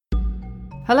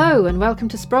Hello and welcome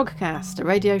to Sprogcast, a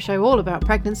radio show all about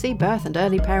pregnancy, birth and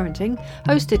early parenting,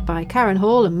 hosted by Karen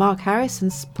Hall and Mark Harris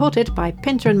and supported by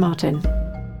Pinter and Martin.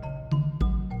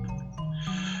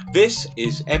 This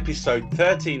is episode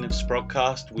 13 of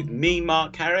Sprogcast with me,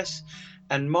 Mark Harris,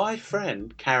 and my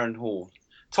friend Karen Hall.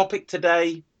 Topic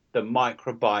today, the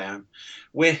microbiome.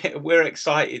 We're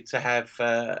excited to have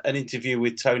an interview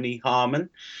with Toni Harman,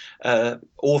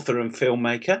 author and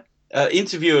filmmaker.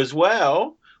 Interview as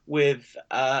well with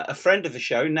a friend of the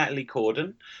show, Natalie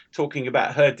Corden, talking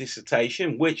about her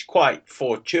dissertation, which quite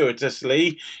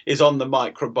fortuitously is on the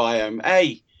microbiome.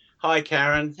 Hey, hi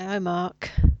Karen. Hello Mark.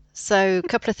 So a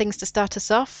couple of things to start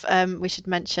us off. We should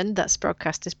mention that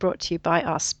Sprogcast is brought to you by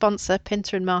our sponsor,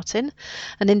 Pinter and Martin,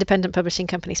 an independent publishing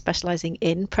company specialising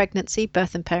in pregnancy,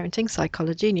 birth and parenting,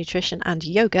 psychology, nutrition and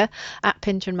yoga at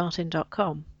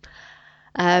pinterandmartin.com.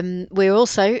 We're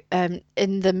also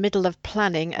in the middle of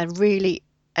planning a really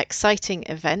exciting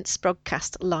event,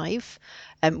 Sprogcast Live,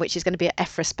 which is going to be at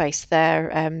EFRA Space,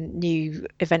 their new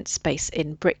event space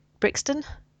in Brixton.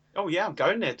 Oh yeah, I'm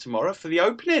going there tomorrow for the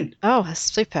opening. Oh, that's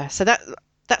super. So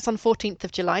that's on 14th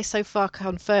of July. So far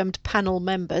confirmed panel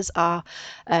members are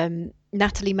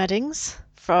Natalie Meddings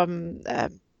from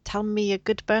Tell Me a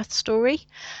Good Birth Story,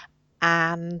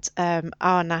 and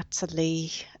our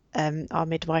Natalie, our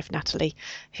midwife Natalie,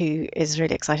 who is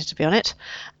really excited to be on it,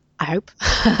 I hope.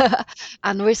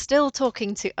 And we're still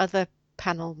talking to other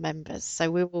panel members, so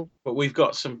we will. But we've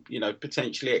got some,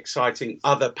 potentially exciting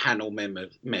other panel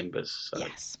members. So.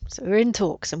 Yes, so we're in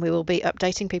talks, and we will be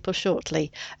updating people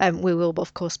shortly. We will,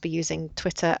 of course, be using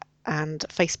Twitter and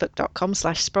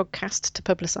Facebook.com/Sprogcast to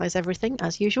publicise everything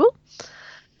as usual.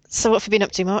 So, what have you been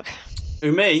up to, Mark?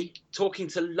 Me talking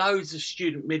to loads of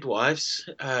student midwives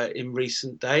in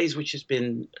recent days, which has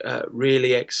been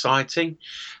really exciting.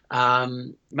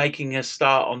 Making a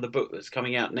start on the book that's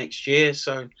coming out next year.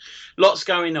 So lots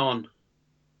going on.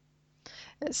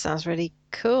 It sounds really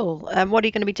cool. What are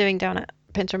you going to be doing down at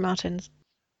Pinter and Martin's?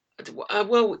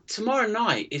 Well, tomorrow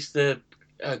night is the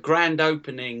grand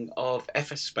opening of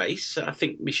EFRA Space. I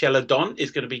think Michelle Adon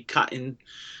is going to be cutting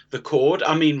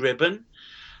the ribbon.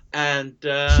 And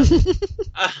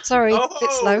sorry, a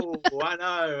bit slow.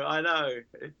 I know.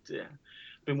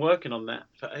 Been working on that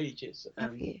for ages.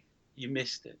 Have you? You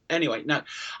missed it. Anyway, no,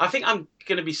 I think I'm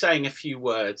going to be saying a few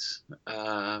words.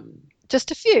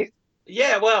 Just a few?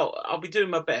 Yeah, well, I'll be doing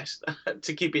my best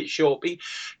to keep it short.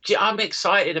 I'm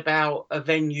excited about a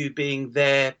venue being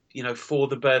there, for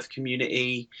the birth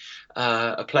community,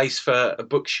 a place for a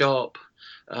bookshop.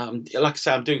 Like I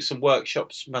say, I'm doing some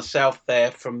workshops myself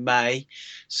there from May.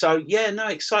 So,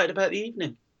 excited about the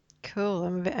evening. Cool.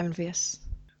 I'm a bit envious.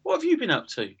 What have you been up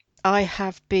to? I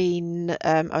have been,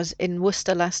 I was in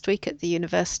Worcester last week at the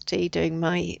university doing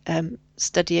my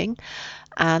studying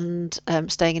and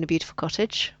staying in a beautiful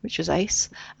cottage, which was ace.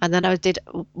 And then I did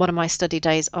one of my study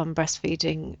days on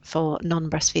breastfeeding for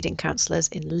non-breastfeeding counsellors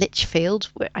in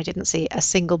Lichfield, where I didn't see a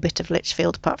single bit of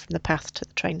Lichfield apart from the path to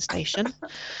the train station.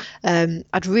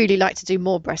 I'd really like to do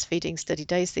more breastfeeding study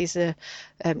days. These are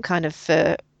kind of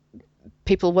for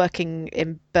people working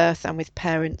in birth and with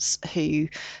parents who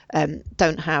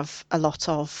don't have a lot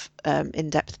of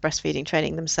in-depth breastfeeding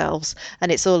training themselves,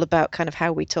 and it's all about kind of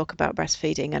how we talk about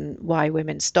breastfeeding and why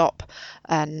women stop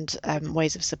and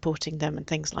ways of supporting them and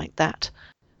things like that.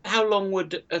 How long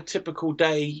would a typical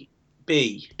day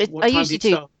be? I usually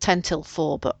do 10 till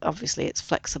 4, but obviously it's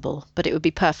flexible, but it would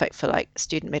be perfect for like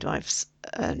student midwives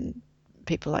and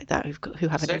people like that who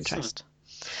have an interest.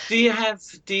 Do you have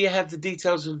the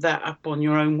details of that up on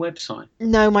your own website?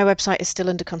 No, my website is still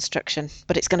under construction,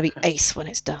 but it's going to be ace when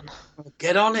it's done.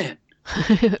 Get on it.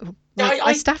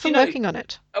 my staff are working on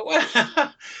it.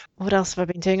 What else have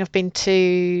I been doing? I've been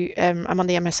to, I'm on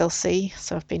the MSLC,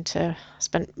 so I've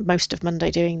spent most of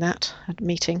Monday doing that, at a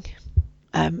meeting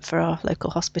for our local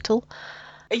hospital.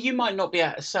 You might not be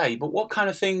able to say, but what kind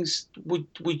of things would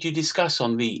you discuss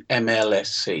on the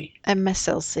MLSC?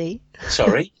 MSLC.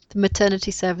 Sorry? The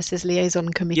Maternity Services Liaison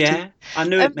Committee. Yeah, I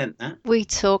knew it meant that. We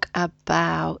talk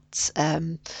about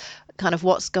kind of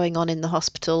what's going on in the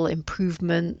hospital,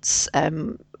 improvements,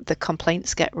 the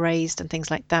complaints get raised and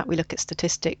things like that. We look at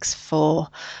statistics for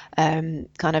kind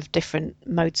of different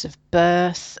modes of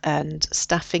birth and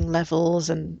staffing levels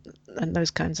and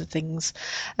those kinds of things.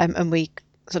 And we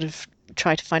sort of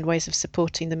try to find ways of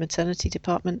supporting the maternity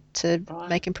department to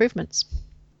make improvements.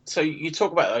 So you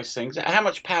talk about those things. How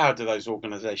much power do those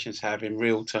organisations have in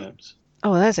real terms?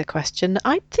 Oh, there's a question.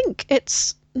 I think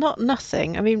it's not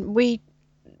nothing. I mean, we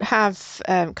have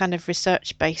kind of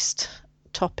research-based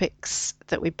topics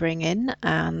that we bring in,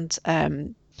 and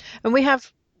we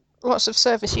have lots of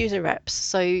service user reps.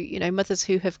 So, mothers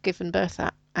who have given birth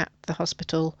at the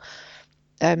hospital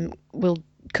will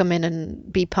come in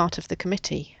and be part of the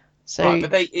committee. Right, So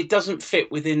but it doesn't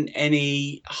fit within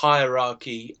any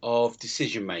hierarchy of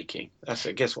decision making. That's,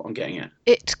 I guess, what I'm getting at.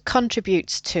 it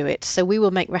contributes to it. So we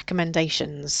will make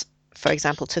recommendations, for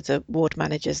example, to the ward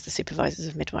managers, the supervisors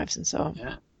of midwives, and so on.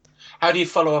 Yeah. How do you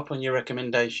follow up on your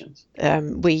recommendations?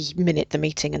 We minute the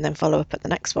meeting and then follow up at the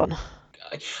next one.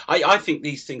 I think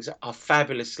these things are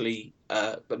fabulously,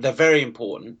 but they're very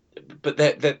important. But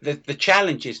the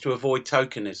challenge is to avoid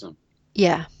tokenism.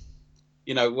 Yeah.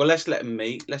 Well, let's let them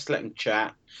meet, let's let them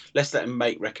chat, let's let them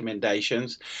make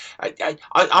recommendations.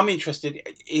 I'm interested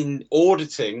in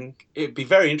auditing. It'd be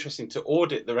very interesting to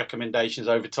audit the recommendations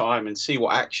over time and see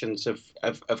what actions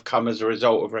have come as a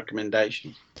result of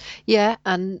recommendations. Yeah,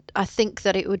 and I think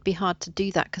that it would be hard to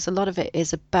do that because a lot of it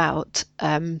is about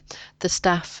the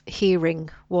staff hearing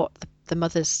what the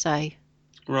mothers say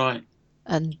Right.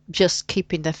 and just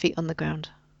keeping their feet on the ground.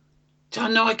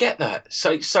 No, I get that.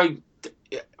 So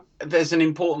there's an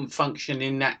important function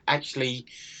in that, actually.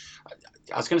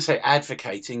 I was going to say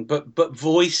advocating, but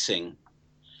voicing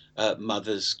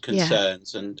mothers' Yeah,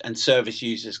 concerns and service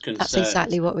users' that's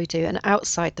exactly concerns. what we do. And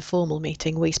outside the formal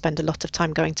meeting, we spend a lot of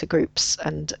time going to groups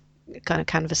and kind of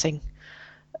canvassing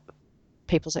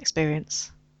people's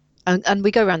experience. And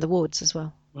we go around the wards as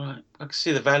well. Right, I can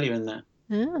see the value in that.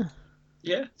 Yeah.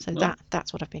 Yeah, So no,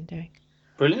 that's what I've been doing.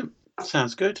 brilliant.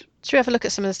 Sounds good. Should we have a look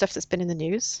at some of the stuff that's been in the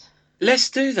news?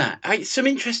 Let's do that. Some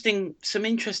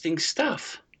interesting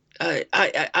stuff.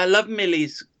 I love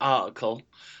Millie's article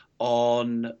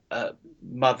on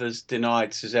mothers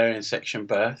denied caesarean section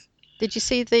birth. Did you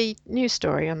see the news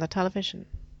story on the television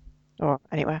or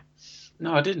anywhere?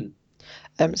 No, I didn't.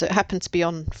 So it happened to be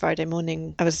on Friday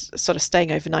morning. I was sort of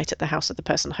staying overnight at the house of the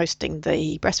person hosting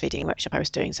the breastfeeding workshop I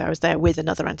was doing. So I was there with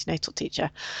another antenatal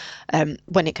teacher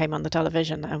when it came on the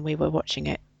television, and we were watching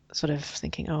it, sort of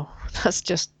thinking, oh, that's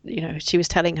just, she was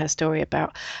telling her story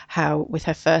about how with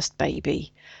her first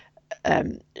baby,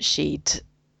 she'd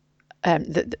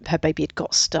her baby had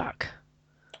got stuck.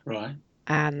 Right.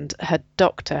 And her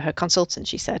doctor, her consultant,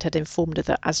 she said, had informed her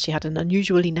that as she had an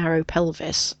unusually narrow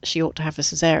pelvis, she ought to have a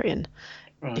caesarean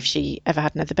if she ever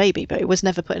had another baby, but it was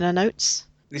never put in her notes.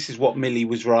 This is what Millie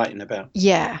was writing about.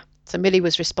 Yeah. So Millie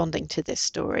was responding to this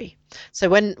story. So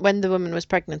when the woman was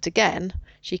pregnant again,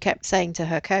 she kept saying to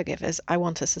her caregivers, I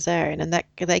want a caesarean. And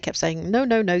they kept saying, no,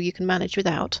 no, no, you can manage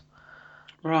without.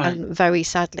 Right. And very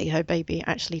sadly, her baby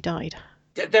actually died.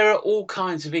 There are all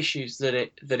kinds of issues that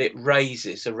it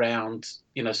raises around,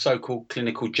 so-called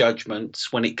clinical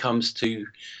judgments when it comes to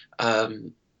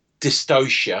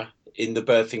dystocia in the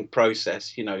birthing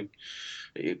process,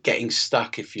 getting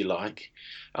stuck, if you like.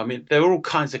 I mean, there are all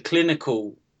kinds of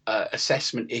clinical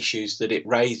assessment issues that it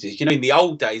raises. In the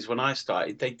old days when I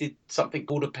started, they did something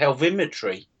called a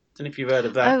pelvimetry. I don't know if you've heard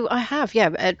of that. Oh, I have.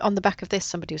 Yeah. On the back of this,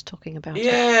 somebody was talking about it.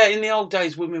 Yeah, in the old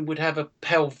days, women would have a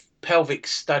pelvic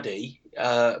study,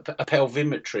 a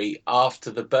pelvimetry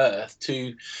after the birth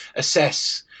to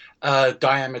assess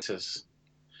diameters.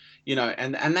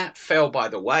 And that fell by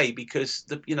the way because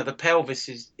the pelvis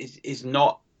is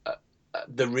not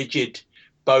the rigid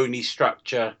bony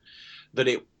structure that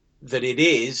it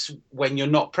is when you're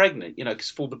not pregnant, because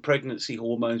for the pregnancy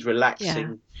hormones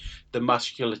relaxing the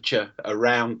musculature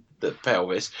around the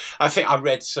pelvis. I think I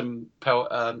read some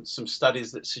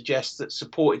studies that suggest that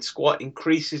supported squat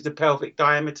increases the pelvic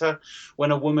diameter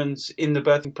when a woman's in the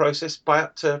birthing process by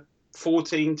up to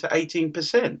 14 to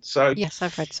 18%. So yes,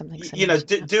 I've read something similar.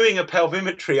 Doing a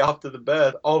pelvimetry after the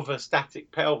birth of a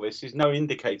static pelvis is no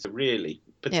indicator, really,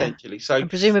 potentially. Yeah. So and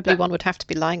presumably one would have to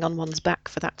be lying on one's back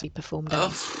for that to be performed.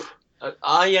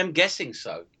 I am guessing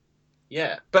so.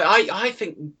 Yeah, but I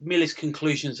think Millie's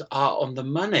conclusions are on the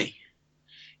money.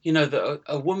 That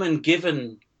a woman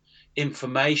given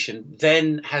information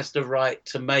then has the right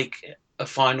to make a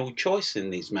final choice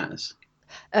in these matters.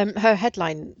 Her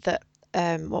headline that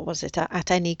what was it?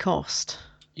 At any cost.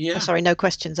 Yeah. Oh, sorry, no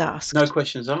questions asked. No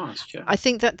questions asked. Yeah. I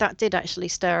think that did actually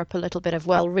stir up a little bit of,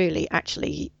 well, really,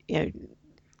 actually,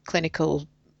 clinical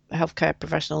healthcare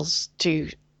professionals do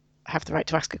have the right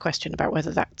to ask a question about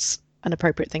whether that's an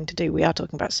appropriate thing to do. We are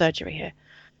talking about surgery here.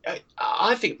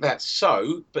 I think that's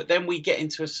so, but then we get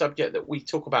into a subject that we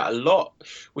talk about a lot,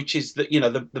 which is that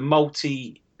the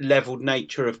multi-leveled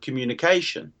nature of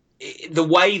communication. The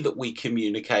way that we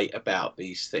communicate about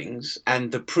these things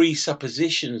and the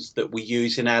presuppositions that we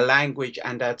use in our language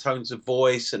and our tones of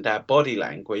voice and our body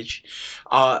language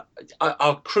are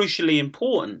crucially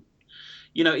important.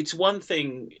 It's one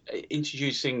thing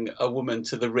introducing a woman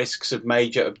to the risks of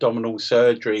major abdominal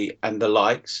surgery and the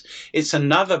likes. It's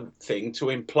another thing to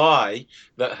imply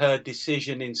that her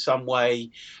decision in some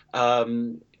way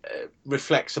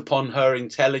reflects upon her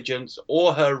intelligence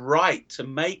or her right to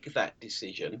make that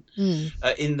decision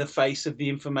in the face of the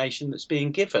information that's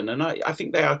being given. And I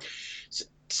think they are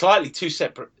slightly two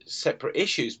separate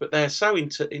issues, but they're so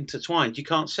intertwined you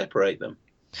can't separate them.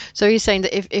 So you're saying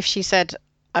that if she said,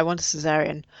 I want a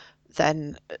cesarean,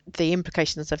 then the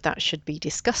implications of that should be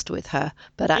discussed with her,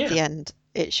 but at Yeah. the end,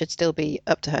 it should still be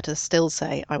up to her to still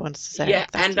say, I want a cesarean. Yeah,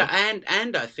 Thank you.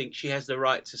 and I think she has the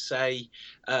right to say,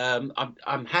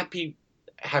 I'm happy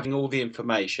having all the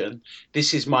information.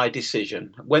 This is my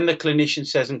decision. When the clinician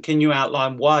says, "And can you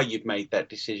outline why you've made that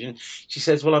decision?" She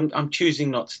says, "Well, I'm choosing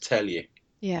not to tell you."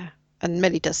 Yeah. And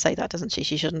Millie does say that, doesn't she?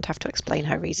 She shouldn't have to explain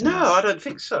her No, I reasons. don't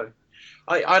think so.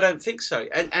 I don't think so.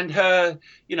 And her,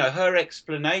 her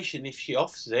explanation, if she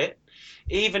offers it,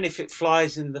 even if it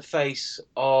flies in the face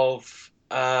of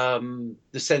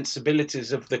the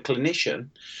sensibilities of the clinician,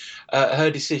 her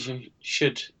decision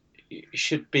should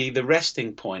be the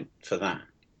resting point for that.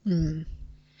 Mm.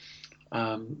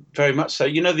 Very much so.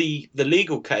 The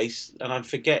legal case, and I'm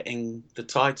forgetting the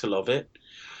title of it.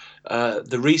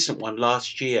 The recent one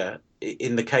last year,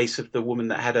 in the case of the woman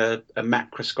that had a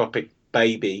macroscopic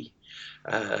baby,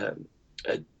 uh,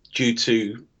 uh,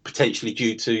 potentially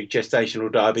due to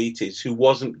gestational diabetes, who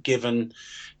wasn't given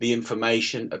the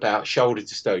information about shoulder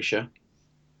dystocia.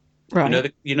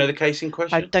 Right. You know the case in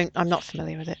question. I'm not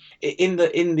familiar with it. In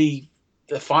the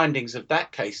findings of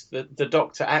that case, the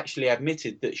doctor actually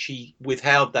admitted that she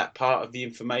withheld that part of the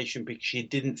information because she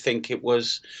didn't think it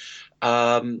was.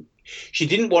 She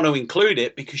didn't want to include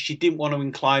it because she didn't want to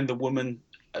incline the woman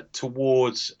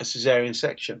towards a cesarean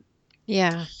section.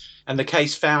 Yeah. And the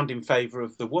case found in favour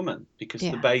of the woman because the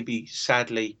Yeah. baby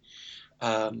sadly,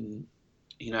 um,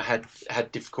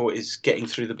 had difficulties getting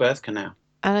through the birth canal.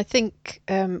 And I think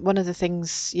one of the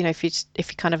things, if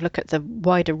you kind of look at the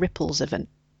wider ripples of an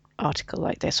article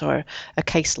like this or a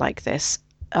case like this,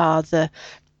 are that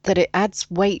it adds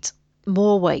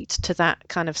more weight to that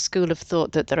kind of school of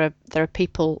thought that there are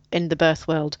people in the birth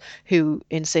world who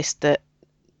insist that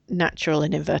natural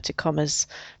in inverted commas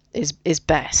is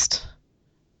best.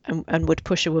 And would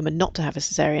push a woman not to have a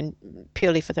cesarean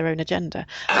purely for their own agenda.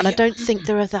 And I Yeah, don't think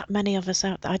there are that many of us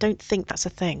out there. I don't think that's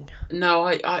a thing. no,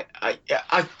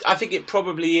 I think it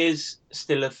probably is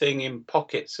still a thing in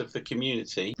pockets of the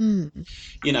community, Mm,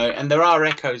 and there are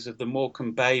echoes of the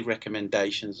Morecambe Bay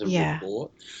recommendations and yeah,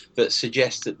 report that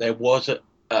suggest that there was a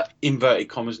inverted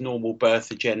commas normal birth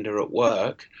agenda at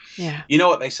work. yeah. You know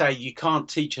what they say? You can't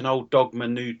teach an old dogma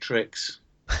new tricks.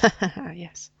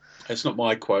 Yes. That's not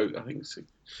my quote. I think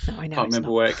No, I know can't it's remember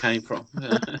not. where it came from.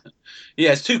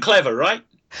 Yeah, it's too clever, right?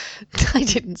 I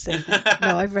didn't say that.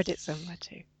 No, I've read it somewhere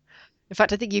too. In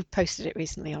fact, I think you've posted it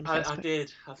recently on I Facebook.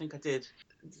 did. I think I did.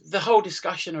 The whole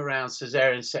discussion around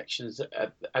cesarean sections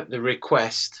at the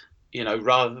request,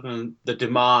 rather than the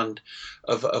demand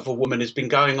of a woman, has been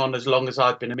going on as long as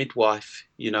I've been a midwife.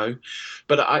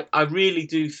 But I really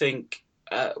do think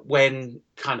when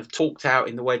kind of talked out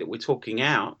in the way that we're talking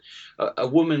out, a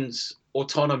woman's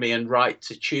autonomy and right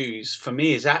to choose for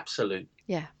me is absolute.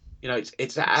 Yeah. It's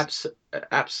Yes.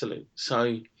 absolute.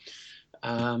 So,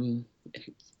 um,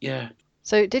 yeah.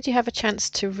 So, did you have a chance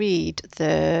to read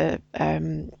the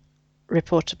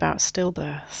report about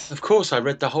stillbirth? Of course, I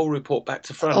read the whole report back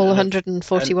to front, All and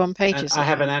 141 and pages I of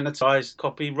have it. an annotated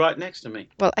copy right next to me.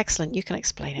 Well, excellent. You can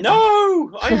explain it then.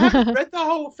 No, I haven't read the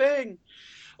whole thing.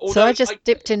 So I Although just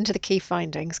dipped into the key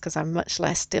findings because I'm much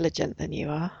less diligent than you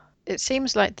are. It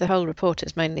seems like the whole report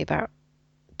is mainly about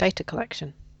data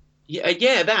collection.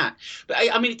 yeah, that. But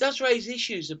I mean, it does raise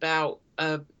issues about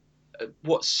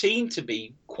what seem to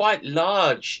be quite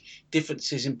large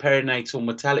differences in perinatal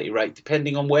mortality rate,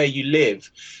 depending on where you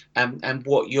live and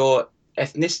what your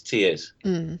ethnicity is.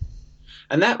 Mm,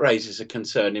 And that raises a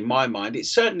concern in my mind. It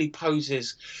certainly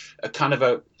poses a kind of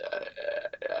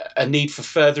a need for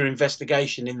further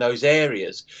investigation in those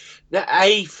areas. That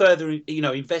further,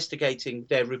 investigating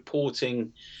their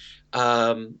reporting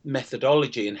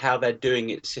methodology and how they're doing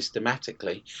it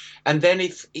systematically, and then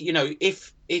if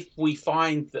we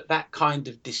find that kind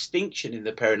of distinction in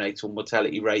the perinatal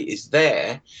mortality rate is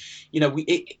there,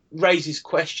 it raises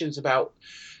questions about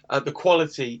the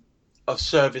quality of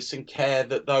service and care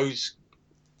that those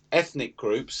ethnic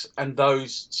groups and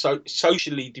those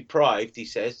socially deprived, he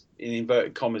says, in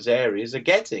inverted commas areas are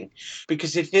getting.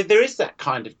 Because if there is that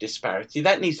kind of disparity,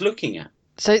 that needs looking at.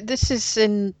 So this is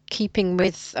in keeping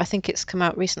with, I think it's come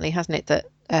out recently, hasn't it, that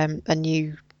a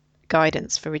new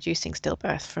guidance for reducing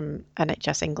stillbirth from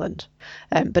NHS England,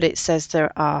 but it says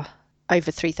there are over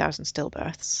 3,000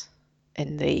 stillbirths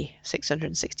in the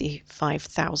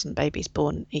 665,000 babies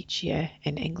born each year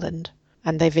in England.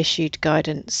 And they've issued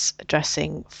guidance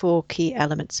addressing 4 key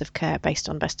elements of care based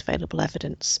on best available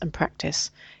evidence and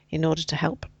practice in order to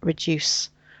help reduce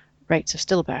rates of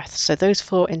stillbirth. So those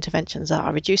 4 interventions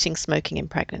are reducing smoking in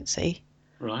pregnancy,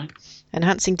 Right.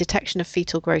 enhancing detection of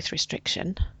fetal growth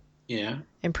restriction, Yeah.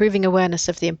 improving awareness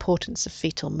of the importance of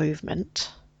fetal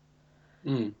movement,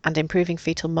 and improving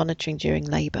fetal monitoring during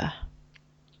labour.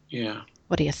 Yeah.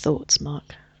 What are your thoughts,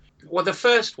 Mark? Well, the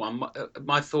first one,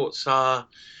 my thoughts are,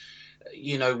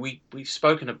 we've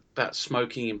spoken about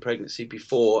smoking in pregnancy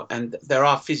before, and there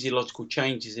are physiological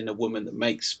changes in a woman that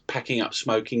makes packing up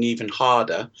smoking even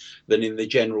harder than in the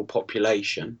general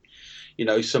population.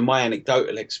 So my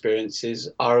anecdotal experiences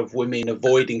are of women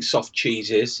avoiding soft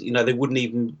cheeses. They wouldn't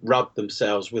even rub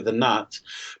themselves with a nut,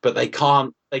 but they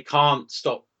can't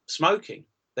stop smoking.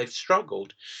 They've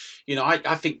struggled.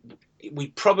 I think we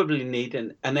probably need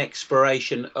an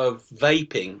exploration of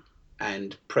vaping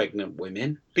and pregnant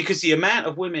women, because the amount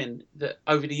of women that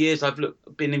over the years I've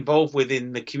been involved with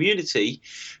in the community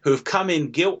who have come in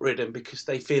guilt ridden because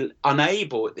they feel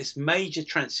unable at this major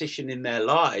transition in their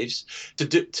lives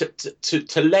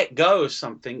to let go of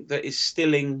something that is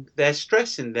stilling their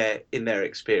stress in their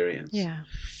experience. Yeah.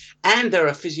 And there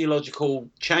are physiological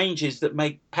changes that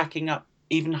make packing up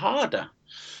even harder.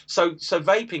 So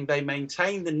vaping, they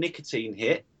maintain the nicotine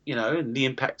hit, and the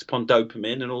impact upon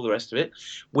dopamine and all the rest of it,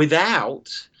 without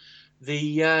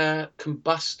the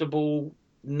combustible,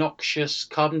 noxious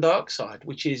carbon dioxide,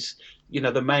 which is,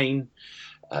 the main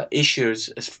issue,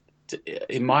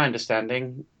 in my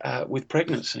understanding, with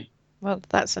pregnancy. Well,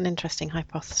 that's an interesting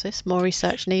hypothesis. More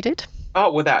research needed.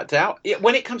 Oh, without doubt.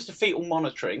 When it comes to fetal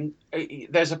monitoring,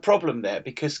 there's a problem there,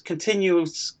 because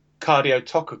continuous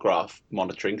cardiotocograph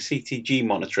monitoring, CTG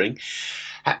monitoring,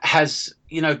 has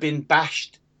been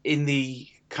bashed in the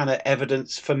kind of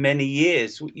evidence for many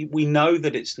years. We know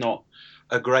that it's not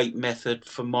a great method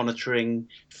for monitoring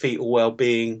fetal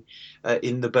well-being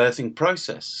in the birthing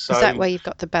process. Is that So where you've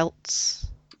got the belts?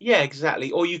 yeah,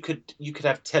 exactly. Or you could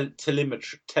have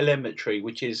telemetry,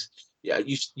 which is, yeah,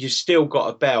 you still got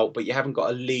a belt, but you haven't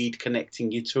got a lead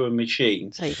connecting you to a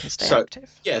machine. So you can stay So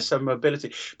active. yeah, so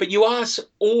mobility. But you are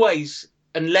always,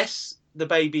 unless the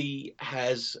baby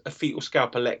has a fetal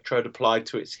scalp electrode applied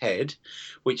to its head,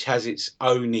 which has its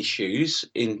own issues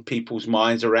in people's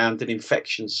minds around an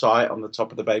infection site on the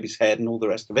top of the baby's head and all the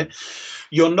rest of it,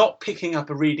 you're not picking up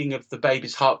a reading of the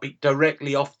baby's heartbeat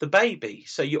directly off the baby.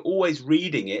 So you're always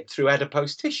reading it through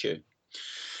adipose tissue.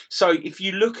 So if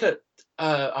you look at,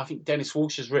 I think Dennis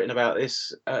Walsh has written about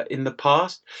this in the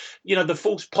past, the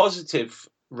false positive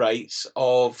rates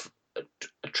of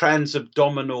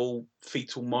transabdominal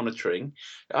fetal monitoring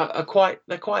they're quite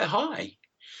high.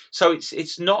 So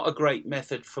it's not a great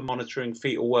method for monitoring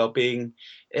fetal well-being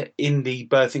in the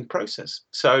birthing process.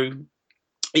 So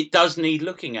it does need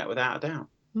looking at, without a doubt.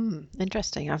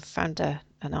 Interesting. I've found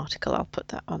an article. I'll put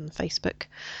that on Facebook.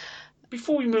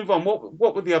 Before we move on,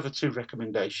 what were the other 2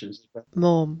 recommendations?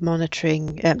 More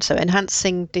monitoring, so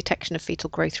enhancing detection of fetal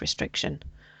growth restriction.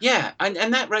 Yeah,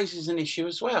 and that raises an issue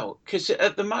as well, because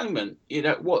at the moment,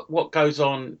 what goes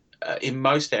on in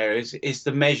most areas is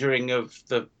the measuring of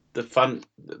the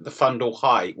fundal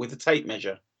height with a tape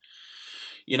measure.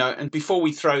 And before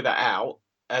we throw that out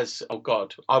as, oh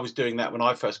God, I was doing that when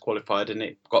I first qualified and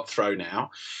it got thrown out,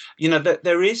 that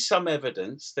there is some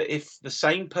evidence that if the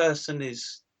same person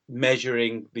is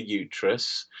measuring the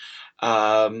uterus,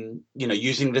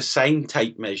 using the same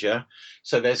tape measure,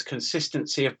 so there's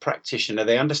consistency of practitioner,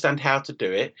 they understand how to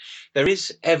do it, there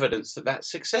is evidence that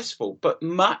that's successful. But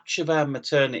much of our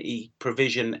maternity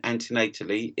provision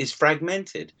antenatally is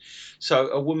fragmented. So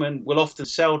a woman will often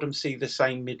seldom see the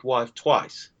same midwife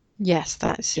twice. Yes,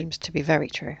 that seems to be very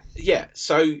true. Yeah,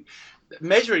 so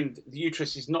measuring the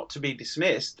uterus is not to be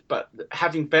dismissed, but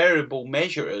having variable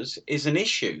measurers is an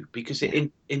issue because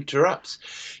it interrupts.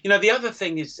 The other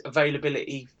thing is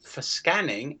availability for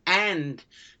scanning and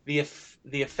the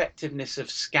effectiveness of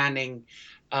scanning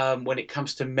when it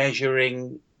comes to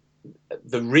measuring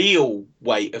the real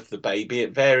weight of the baby at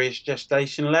various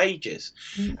gestational ages.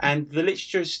 And the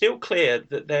literature is still clear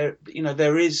that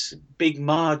there is big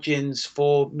margins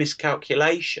for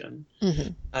miscalculation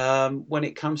when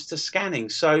it comes to scanning.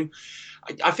 So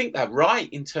I think they're right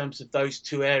in terms of those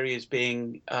 2 areas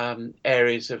being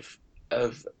areas of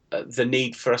the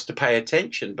need for us to pay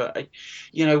attention. But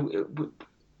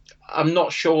I'm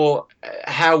not sure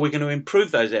how we're going to improve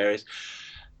those areas.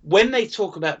 when they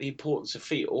talk about the importance of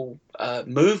fetal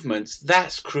movements,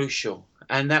 that's crucial.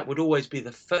 And that would always be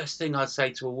the first thing I'd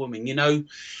say to a woman.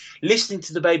 Listening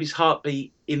to the baby's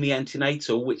heartbeat in the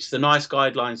antenatal, which the NICE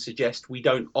guidelines suggest we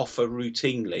don't offer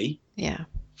routinely. Yeah.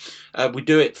 We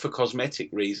do it for cosmetic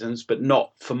reasons, but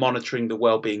not for monitoring the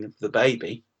well-being of the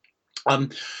baby.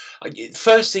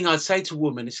 First thing I'd say to a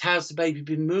woman is, how's the baby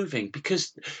been moving?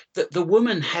 Because the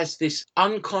woman has this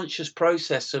unconscious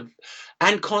process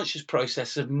and conscious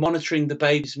process of monitoring the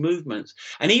baby's movements.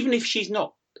 And even if she's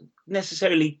not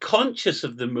necessarily conscious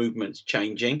of the movements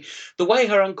changing, the way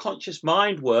her unconscious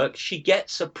mind works, she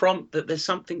gets a prompt that there's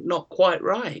something not quite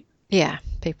right. Yeah,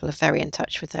 people are very in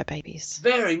touch with their babies.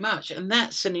 Very much. And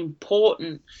that's an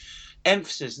important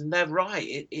emphasis, and they're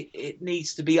right. It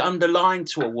needs to be underlined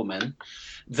to a woman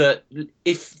that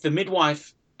if the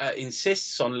midwife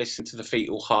insists on listening to the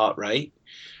fetal heart rate,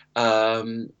 a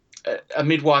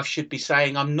midwife should be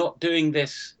saying, I'm not doing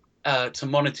this to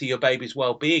monitor your baby's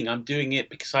well-being. I'm doing it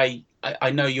because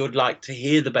I know you'd like to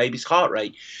hear the baby's heart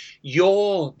rate.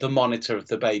 You're the monitor of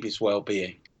the baby's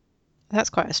well-being. That's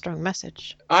quite a strong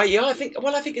message. Yeah, I think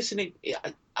it's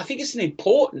an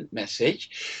important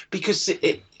message, because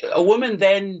a woman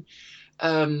then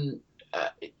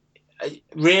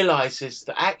realizes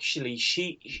that actually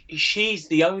she's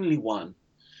the only one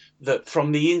that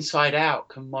from the inside out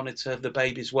can monitor the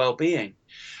baby's well-being.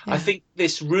 Yeah. I think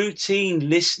this routine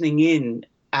listening in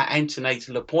at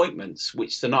antenatal appointments,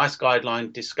 which the NICE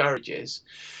guideline discourages,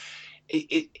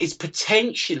 is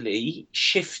potentially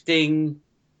shifting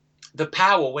the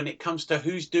power when it comes to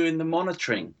who's doing the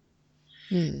monitoring.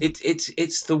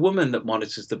 It's the woman that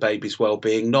monitors the baby's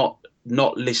well-being, not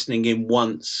listening in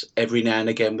once every now and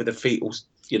again with a fetal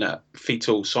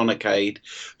sonicade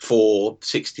for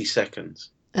 60 seconds.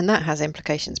 And that has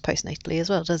implications postnatally as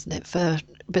well, doesn't it, for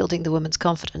building the woman's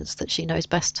confidence that she knows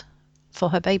best for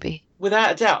her baby?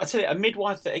 Without a doubt. I tell you, a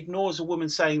midwife that ignores a woman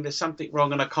saying there's something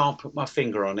wrong and I can't put my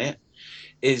finger on it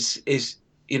is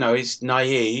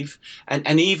naive.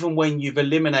 And even when you've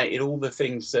eliminated all the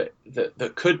things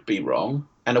that could be wrong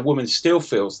and a woman still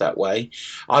feels that way,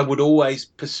 I would always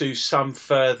pursue some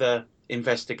further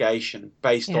investigation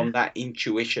based on that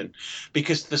intuition,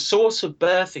 because the source of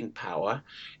birthing power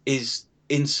is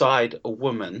inside a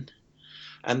woman,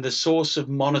 and the source of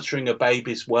monitoring a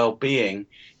baby's well-being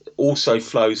also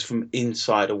flows from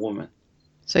inside a woman.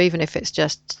 So even if it's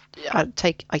just I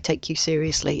take you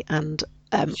seriously, and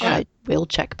I will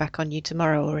check back on you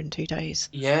tomorrow or in 2 days.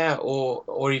 Yeah, or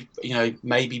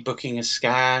maybe booking a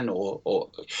scan, or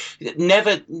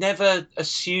never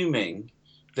assuming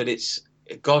that it's,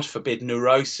 God forbid,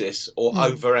 neurosis or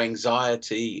over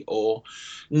anxiety, or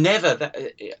never. That,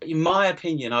 in my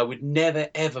opinion, I would never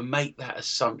ever make that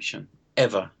assumption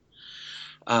ever.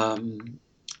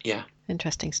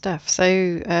 Interesting stuff. So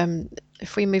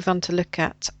if we move on to look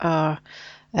at our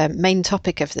main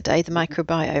topic of the day, the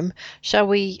microbiome, shall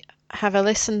we have a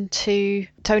listen to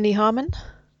Toni Harman?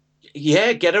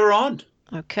 Yeah, get her on.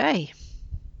 Okay.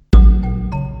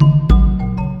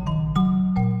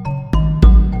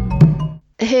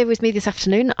 Here with me this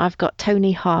afternoon, I've got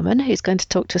Toni Harman, who's going to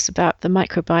talk to us about the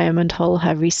microbiome and all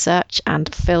her research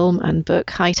and film and book.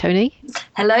 Hi, Toni.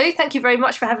 Hello, thank you very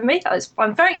much for having me.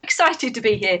 I'm very excited to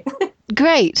be here.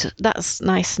 Great, that's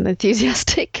nice and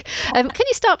enthusiastic. Can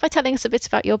you start by telling us a bit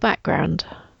about your background?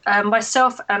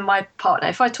 Myself and my partner.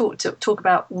 If I talk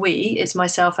about we, it's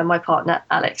myself and my partner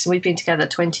Alex, and we've been together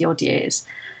 20 odd years.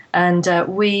 And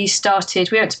we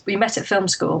met at film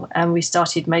school, and we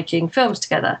started making films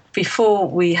together. Before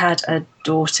we had a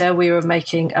daughter, we were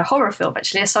making a horror film,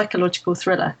 actually, a psychological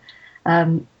thriller.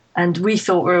 And we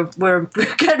thought we were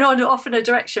going off in a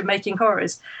direction making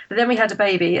horrors. But then we had a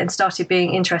baby and started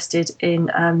being interested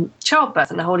in childbirth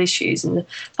and the whole issues and the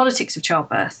politics of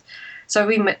childbirth. So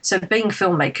being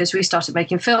filmmakers, we started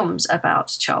making films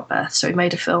about childbirth. So we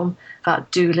made a film about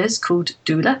doulas called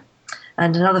Doula,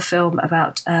 and another film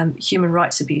about human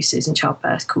rights abuses in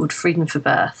childbirth called Freedom for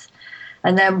Birth.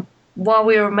 And then while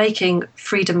we were making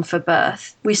Freedom for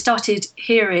Birth, we started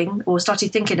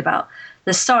thinking about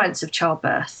the science of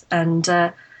childbirth. And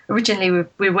originally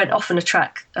we went off on a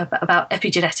track about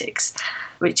epigenetics,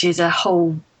 which is a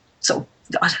whole sort of,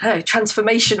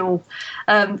 transformational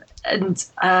and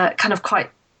kind of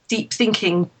quite deep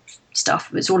thinking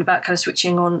stuff. It's all about kind of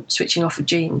switching on, switching off of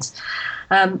genes,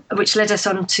 which led us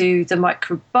on to the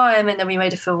microbiome. And then we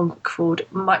made a film called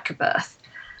Microbirth.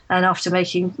 And after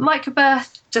making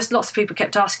Microbirth, just lots of people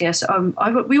kept asking us,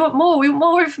 we want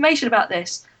more information about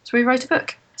this. So we wrote a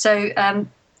book. So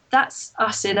that's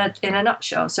us in a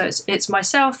nutshell. So it's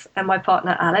myself and my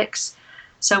partner Alex,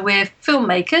 So we're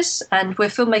filmmakers, and we're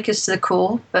filmmakers to the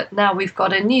core, but now we've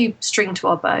got a new string to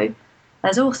our bow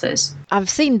as authors. I've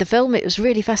seen the film. It was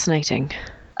really fascinating.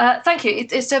 Thank you.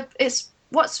 It's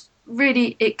what's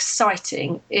really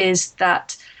exciting is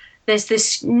that there's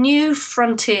this new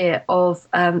frontier of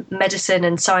medicine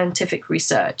and scientific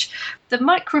research. The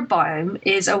microbiome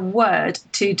is a word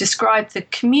to describe the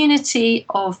community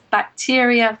of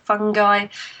bacteria, fungi,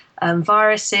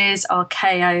 viruses,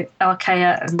 archaea,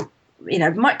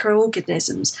 and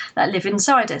microorganisms that live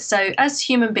inside us. So as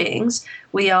human beings,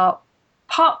 we are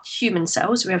part human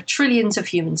cells. We have trillions of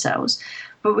human cells,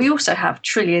 but we also have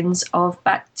trillions of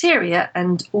bacteria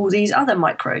and all these other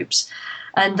microbes.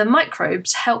 And the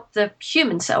microbes help the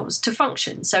human cells to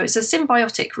function. So it's a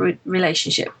symbiotic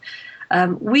relationship.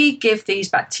 We give these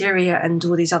bacteria and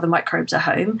all these other microbes a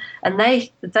home, and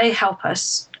they help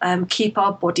us keep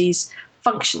our bodies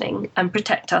functioning and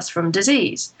protect us from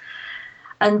disease.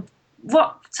 And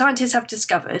what scientists have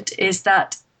discovered is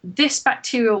that this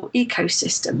bacterial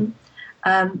ecosystem,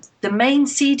 the main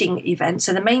seeding event,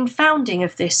 so the main founding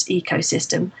of this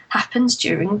ecosystem, happens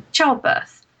during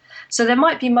childbirth. So there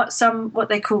might be some what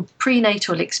they call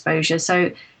prenatal exposure,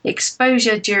 so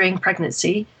exposure during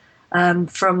pregnancy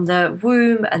from the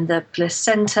womb and the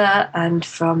placenta and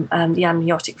from the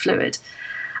amniotic fluid.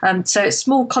 So it's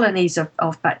small colonies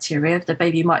of bacteria the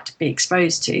baby might be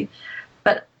exposed to.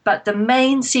 But the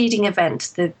main seeding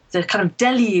event, the kind of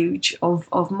deluge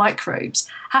of microbes,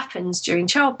 happens during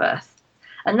childbirth.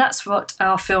 And that's what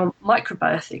our film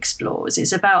Microbirth explores,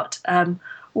 is about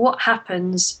what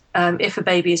happens if a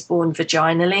baby is born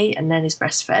vaginally and then is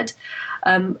breastfed,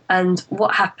 and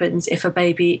what happens if a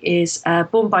baby is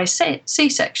born by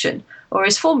C-section or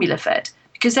is formula fed,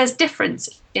 because there's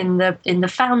difference in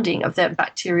the founding of their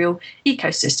bacterial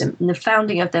ecosystem, in the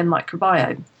founding of their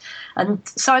microbiome. And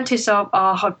scientists are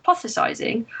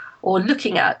hypothesizing or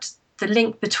looking at the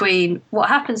link between what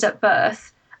happens at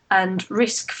birth and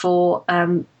risk for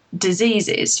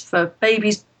diseases. For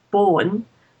babies born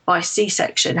by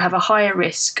C-section have a higher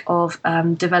risk of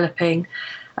developing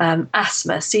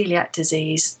asthma, celiac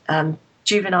disease,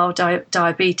 juvenile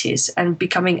diabetes, and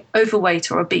becoming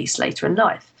overweight or obese later in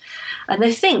life. And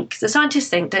the scientists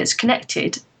think that it's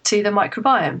connected to the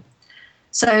microbiome.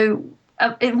 So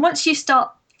once you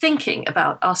start thinking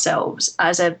about ourselves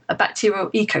as a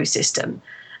bacterial ecosystem,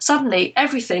 suddenly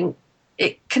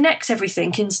it connects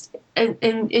everything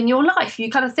in your life.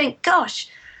 You kind of think, gosh,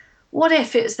 what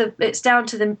if it's down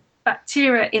to the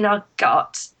bacteria in our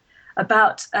gut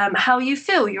about how you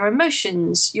feel, your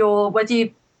emotions, your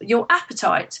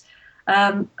appetite,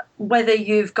 whether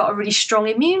you've got a really strong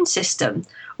immune system,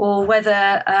 or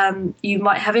whether you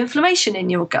might have inflammation in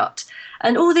your gut.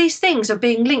 And all these things are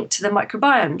being linked to the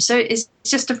microbiome. So it's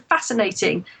just a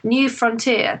fascinating new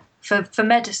frontier for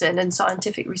medicine and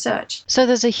scientific research. So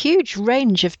there's a huge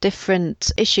range of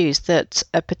different issues that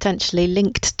are potentially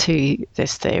linked to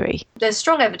this theory. There's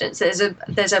strong evidence there's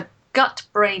a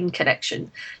gut-brain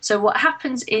connection. So what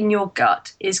happens in your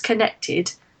gut is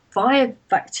connected via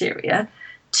bacteria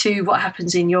to what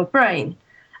happens in your brain.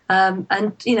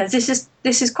 And this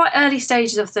is quite early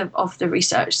stages of the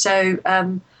research. So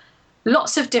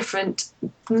lots of different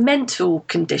mental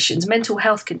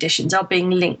health conditions are being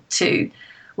linked to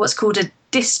what's called a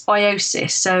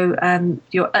dysbiosis. So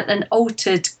an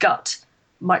altered gut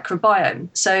microbiome.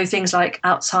 So things like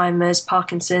Alzheimer's,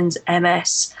 Parkinson's,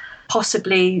 MS,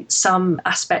 possibly some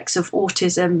aspects of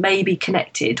autism may be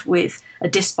connected with a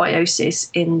dysbiosis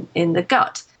in the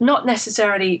gut. Not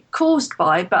necessarily caused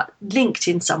by, but linked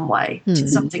in some way to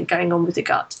something going on with the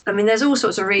gut. I mean, there's all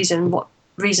sorts of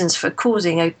reasons for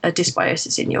causing a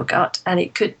dysbiosis in your gut, and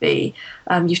it could be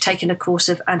you've taken a course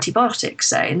of antibiotics,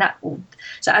 say,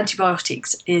 so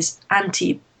antibiotics is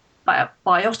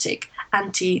antibiotic,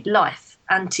 anti-life,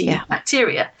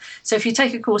 anti-bacteria. So if you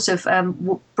take a course of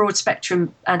broad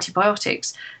spectrum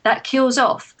antibiotics, that kills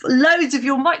off loads of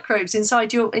your microbes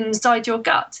inside your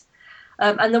gut.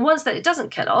 And the ones that it doesn't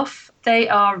kill off, they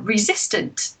are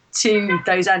resistant to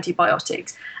those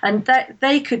antibiotics, and that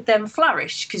they could then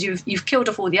flourish because you've killed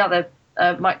off all the other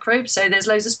microbes, so there's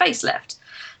loads of space left.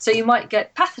 So you might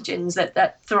get pathogens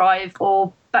that thrive,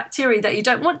 or bacteria that you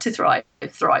don't want to thrive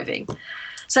thriving.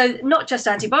 So not just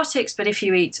antibiotics, but if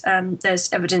you eat,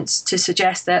 there's evidence to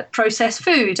suggest that processed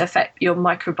food affect your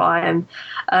microbiome.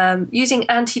 Using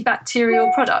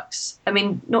antibacterial products, I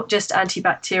mean, not just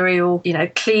antibacterial,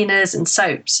 cleaners and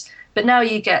soaps, but now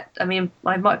you get,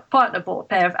 my partner bought a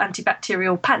pair of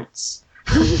antibacterial pants.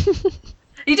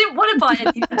 He didn't want to buy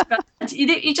any antibacterial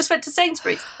He just went to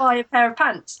Sainsbury's to buy a pair of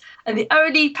pants, and the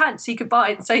only pants he could buy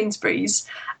in Sainsbury's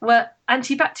were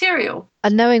antibacterial.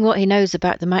 And knowing what he knows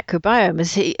about the microbiome,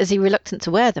 is he reluctant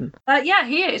to wear them? Yeah,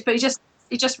 he is, but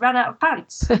he just ran out of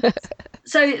pants.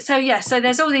 So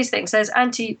there's all these things. There's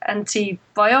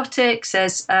antibiotics,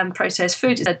 there's processed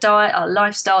food, there's a diet, our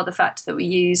lifestyle, the fact that we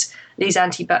use these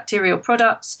antibacterial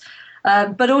products,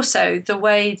 but also the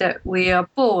way that we are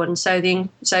born. So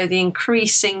the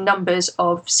increasing numbers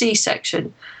of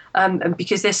C-section, and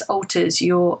because this alters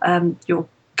your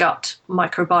gut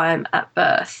microbiome at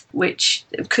birth, which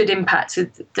could impact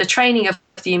the training of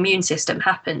the immune system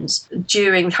happens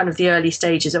during kind of the early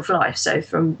stages of life, so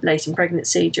from late in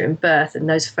pregnancy, during birth, and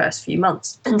those first few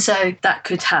months. And so that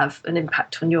could have an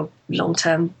impact on your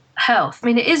long-term health. I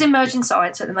mean, it is emerging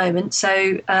science at the moment,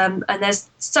 so and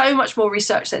there's so much more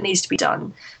research that needs to be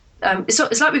done.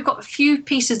 It's like we've got a few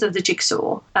pieces of the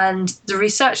jigsaw, and the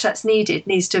research that's needed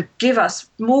needs to give us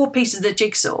more pieces of the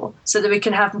jigsaw so that we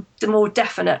can have the more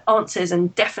definite answers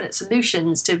and definite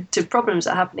solutions to problems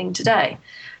that are happening today.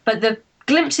 But the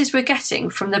glimpses we're getting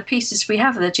from the pieces we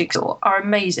have of the jigsaw are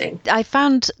amazing. I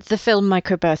found the film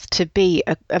Microbirth to be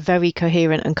a very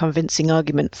coherent and convincing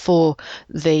argument for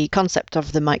the concept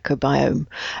of the microbiome.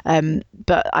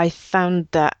 But I found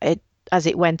that as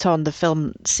it went on, the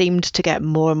film seemed to get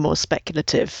more and more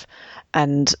speculative,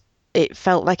 and it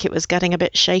felt like it was getting a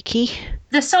bit shaky.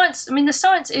 The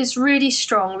science is really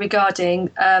strong regarding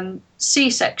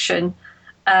C-section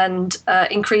and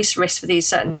increased risk for these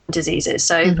certain diseases.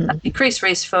 So increased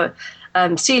risk for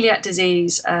celiac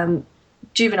disease,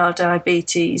 juvenile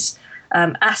diabetes,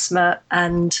 asthma,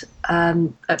 and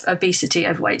obesity,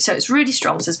 overweight. So it's really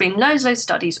strong. So there's been loads of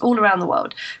studies all around the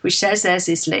world which says there's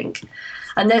this link.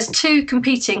 And there's two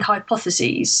competing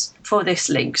hypotheses for this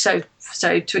link. So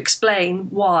to explain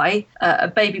why a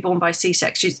baby born by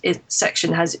C-section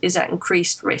is at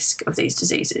increased risk of these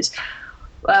diseases.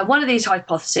 One of these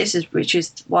hypotheses, which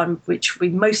is one which we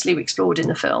mostly explored in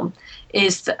the film,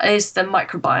 is the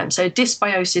microbiome. So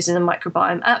dysbiosis in the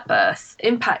microbiome at birth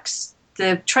impacts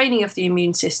the training of the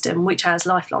immune system, which has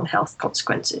lifelong health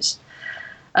consequences.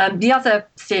 The other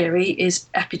theory is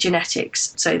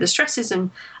epigenetics. So the stresses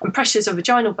and pressures of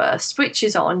vaginal birth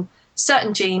switches on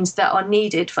certain genes that are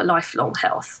needed for lifelong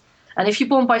health. And if you're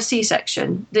born by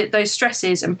C-section, those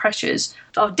stresses and pressures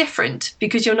are different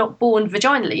because you're not born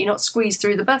vaginally. You're not squeezed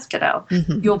through the birth canal.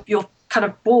 Mm-hmm. You're kind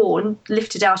of born,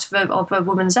 lifted out of a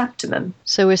woman's abdomen.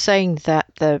 So we're saying that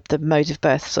the mode of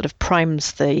birth sort of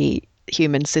primes the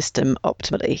human system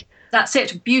optimally. That's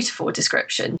it. Beautiful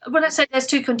description. When I say there's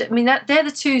two, they're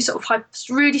the two sort of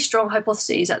really strong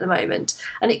hypotheses at the moment.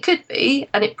 And it could be,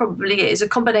 and it probably is, a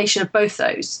combination of both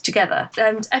those together.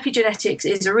 And epigenetics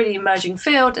is a really emerging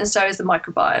field, and so is the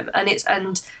microbiome.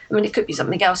 And it could be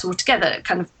something else altogether that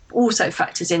kind of also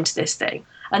factors into this thing.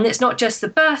 And it's not just the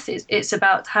birth, it's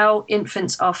about how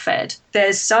infants are fed.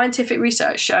 There's scientific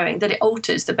research showing that it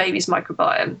alters the baby's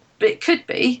microbiome. But it could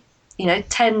be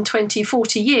 10, 20,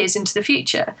 40 years into the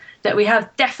future that we have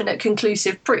definite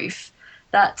conclusive proof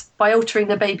that by altering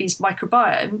the baby's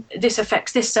microbiome, this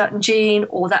affects this certain gene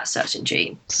or that certain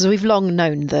gene. So we've long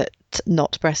known that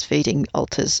not breastfeeding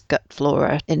alters gut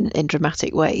flora in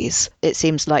dramatic ways. It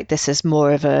seems like this is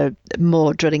more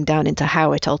drilling down into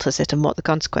how it alters it and what the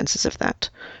consequences of that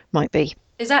might be.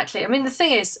 Exactly. The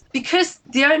thing is, because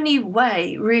the only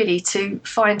way really to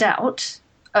find out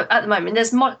at the moment,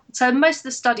 most of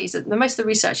the studies, most of the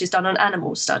research is done on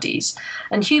animal studies,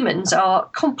 and humans are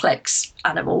complex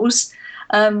animals,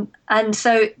 and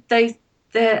so there's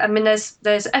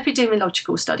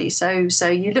epidemiological studies. So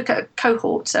you look at a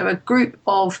cohort, so a group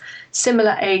of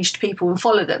similar aged people, and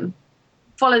follow them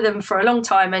for a long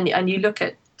time, and you look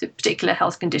at the particular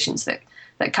health conditions that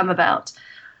come about,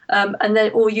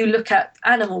 or you look at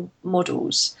animal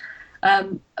models.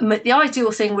 The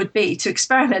ideal thing would be to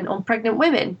experiment on pregnant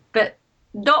women, but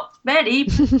not many.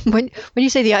 When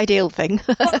you say the ideal thing,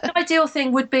 the ideal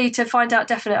thing would be to find out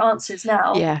definite answers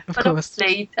now. Yeah, of but course.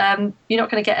 Obviously, you're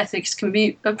not going to get ethics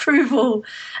committee approval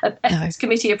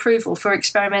for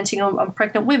experimenting on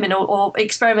pregnant women or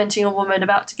experimenting on a woman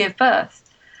about to give birth.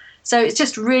 So it's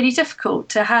just really difficult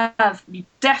to have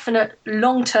definite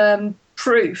long-term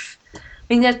proof.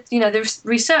 The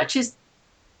research is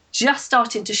just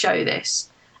starting to show this.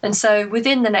 And so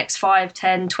within the next 5,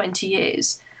 10, 20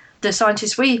 years, the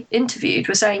scientists we interviewed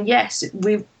were saying, yes,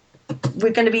 we're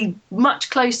going to be much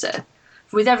closer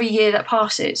with every year that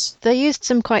passes. They used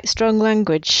some quite strong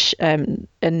language in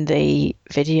the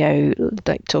video,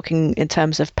 like talking in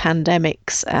terms of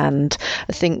pandemics, and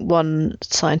I think one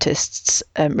scientist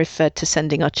referred to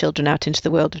sending our children out into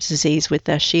the world of disease with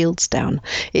their shields down.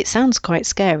 It sounds quite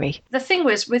scary. The thing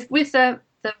was, with the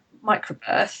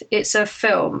Microbirth, it's a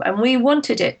film, and we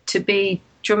wanted it to be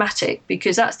dramatic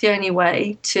because that's the only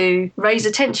way to raise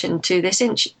attention to this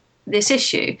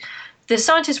issue. The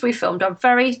scientists we filmed are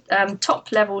very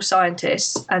top-level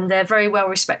scientists, and they're very well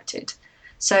respected.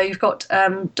 So you've got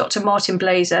Dr. Martin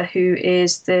Blazer, who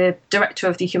is the director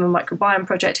of the Human Microbiome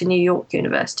Project at New York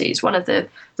University. He's one of the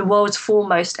world's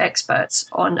foremost experts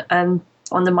on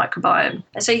the microbiome.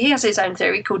 And so he has his own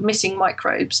theory called missing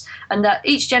microbes, and that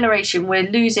each generation we're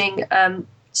losing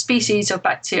species of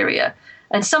bacteria.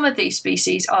 And some of these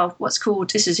species are what's called,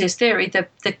 this is his theory,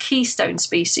 the keystone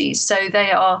species. So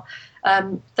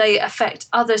they affect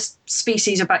other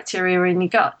species of bacteria in your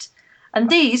gut. And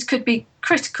these could be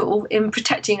critical in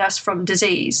protecting us from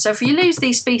disease. So if you lose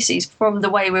these species from the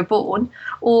way we're born,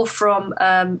 or from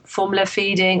formula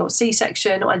feeding or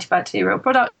C-section or antibacterial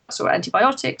products or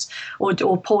antibiotics or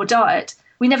poor diet,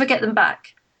 we never get them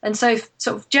back. And so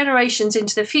sort of generations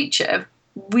into the future,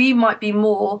 we might be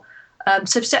more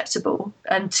susceptible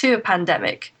to a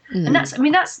pandemic. And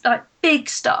that's like big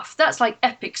stuff. That's like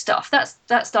epic stuff.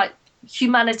 That's like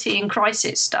humanity in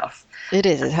crisis stuff. It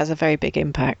is. It has a very big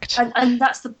impact. And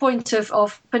that's the point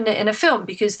of putting it in a film,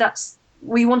 because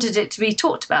we wanted it to be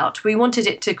talked about. We wanted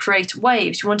it to create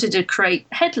waves. We wanted to create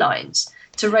headlines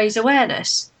to raise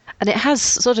awareness. And it has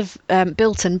sort of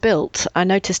built. I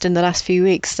noticed in the last few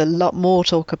weeks a lot more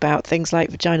talk about things like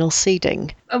vaginal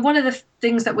seeding. One of the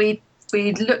things that we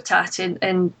looked at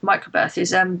in Microbirth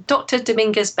is Dr.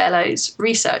 Dominguez Bello's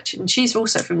research, and she's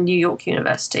also from New York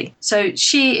University. So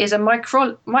she is a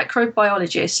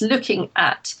microbiologist looking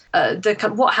at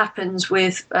what happens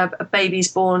with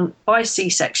babies born by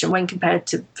C-section when compared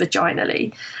to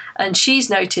vaginally. And she's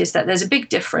noticed that there's a big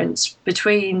difference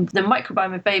between the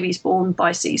microbiome of babies born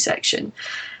by C-section.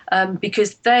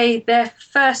 Because their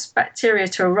first bacteria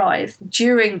to arrive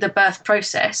during the birth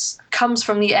process comes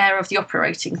from the air of the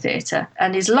operating theatre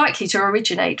and is likely to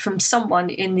originate from someone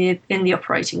in the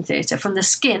operating theatre, from the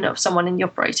skin of someone in the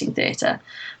operating theatre,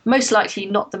 most likely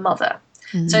not the mother.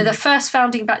 Mm-hmm. So the first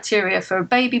founding bacteria for a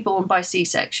baby born by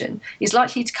C-section is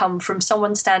likely to come from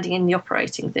someone standing in the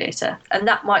operating theatre, and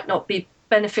that might not be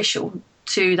beneficial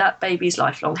to that baby's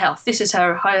lifelong health. This is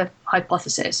her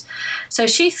hypothesis. So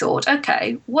she thought,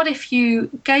 okay, what if you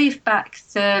gave back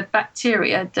the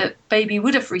bacteria that baby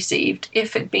would have received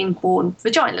if it had been born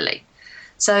vaginally?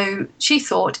 So she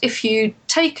thought, if you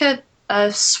take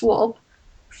a swab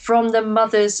from the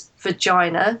mother's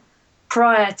vagina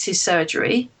prior to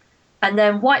surgery and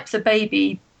then wipe the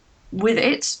baby with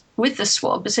the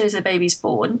swab as soon as the baby's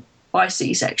born by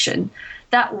C-section,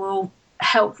 that will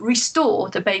help restore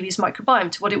the baby's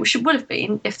microbiome to what it would have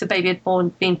been if the baby had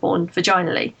been born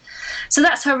vaginally. So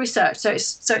that's her research. So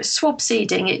it's swab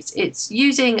seeding. It's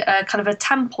using a kind of a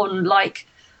tampon-like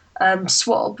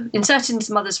swab inserted into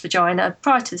the mother's vagina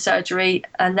prior to the surgery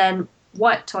and then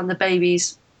wiped on the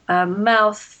baby's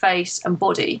mouth, face, and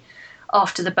body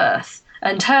after the birth.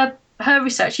 And her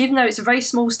research, even though it's a very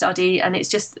small study and it's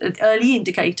just early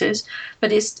indicators,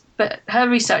 but her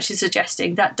research is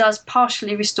suggesting that does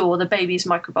partially restore the baby's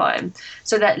microbiome,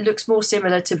 so that it looks more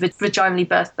similar to vaginally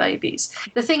birthed babies.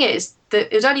 The thing is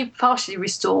that it only partially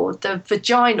restored the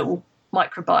vaginal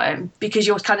microbiome because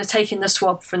you're kind of taking the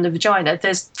swab from the vagina.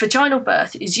 Vaginal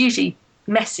birth is usually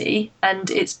messy,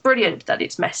 and it's brilliant that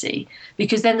it's messy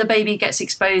because then the baby gets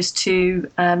exposed to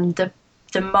the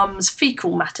mum's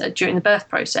fecal matter during the birth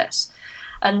process.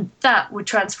 And that would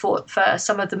transfer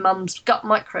some of the mum's gut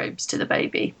microbes to the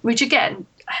baby, which again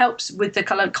helps with the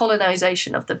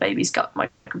colonization of the baby's gut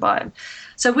microbiome.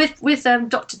 So with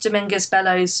Dr. Dominguez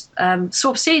Bello's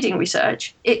swab seeding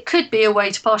research, it could be a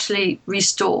way to partially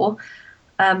restore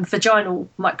vaginal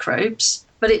microbes,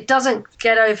 but it doesn't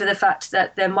get over the fact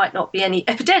that there might not be any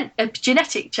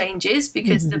epigenetic changes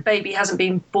because the baby hasn't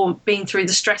been through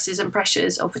the stresses and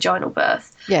pressures of vaginal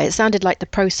birth. Yeah, it sounded like the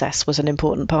process was an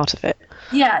important part of it.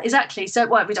 Yeah, exactly. So,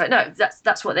 well, we don't know.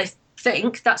 That's what they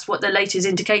think. That's what the latest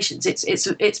indications.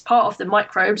 It's part of the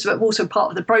microbes, but also part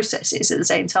of the processes at the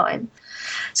same time.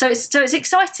 So it's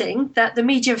exciting that the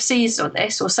media have seized on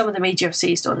this, or some of the media have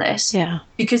seized on this. Yeah.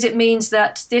 Because it means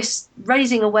that this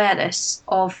raising awareness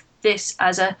of this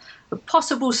as a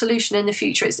possible solution in the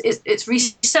future. It's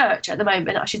research at the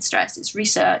moment, I should stress. It's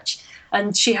research.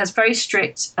 And she has very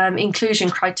strict inclusion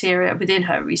criteria within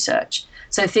her research.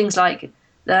 So things like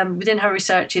within her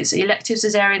research, it's elective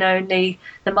caesarean only.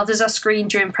 The mothers are screened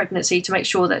during pregnancy to make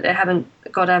sure that they haven't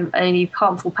got any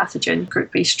harmful pathogen,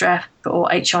 group B strep or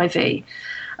HIV.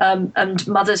 And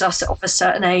mothers are of a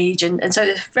certain age, and so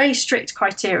there's very strict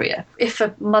criteria. If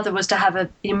a mother was to have an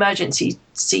emergency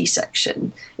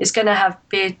C-section, it's going to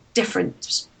be a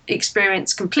different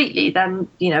experience completely than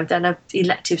an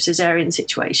elective caesarean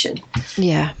situation.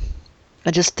 Yeah.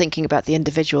 And just thinking about the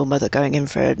individual mother going in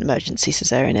for an emergency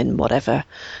caesarean in whatever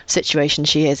situation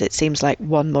she is, it seems like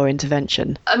one more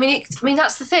intervention. I mean,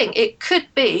 that's the thing. It could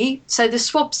be, so the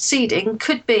swab seeding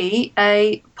could be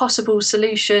a possible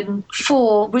solution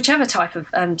for whichever type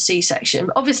of C-section.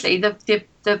 Obviously,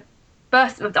 the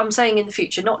birth, I'm saying in the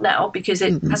future, not now, because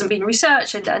it hasn't been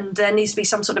researched, and there needs to be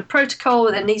some sort of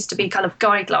protocol, there needs to be kind of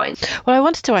guidelines. Well, I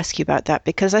wanted to ask you about that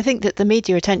because I think that the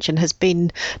media attention has been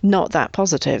not that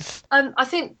positive. I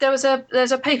think there's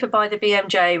a paper by the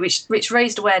BMJ which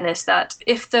raised awareness that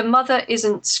if the mother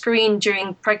isn't screened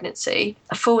during pregnancy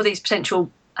for these potential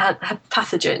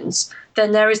pathogens,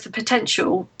 then there is the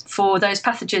potential for those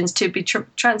pathogens to be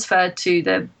transferred to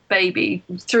the baby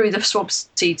through the swab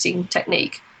seeding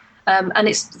technique. And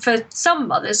it's for some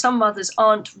mothers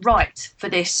aren't right for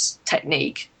this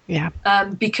technique. Yeah.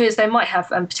 Because they might have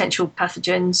potential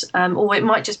pathogens, or it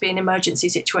might just be an emergency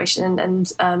situation,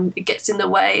 and it gets in the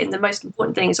way. And the most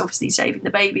important thing is obviously saving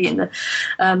the baby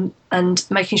and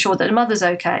making sure that the mother's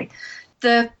okay.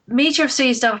 The media have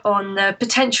seized up on the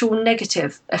potential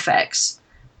negative effects,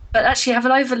 but actually have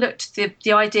overlooked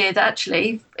the idea that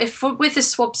actually, if with this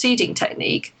swab seeding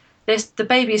technique, the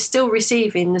baby is still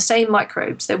receiving the same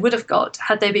microbes they would have got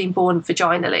had they been born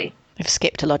vaginally. They've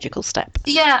skipped a logical step.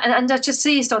 Yeah, and I just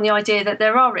seized on the idea that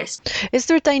there are risks. Is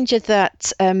there a danger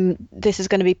that this is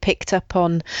going to be picked up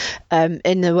on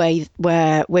in the way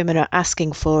where women are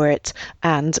asking for it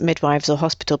and midwives or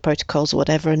hospital protocols or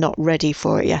whatever are not ready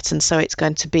for it yet, and so it's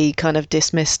going to be kind of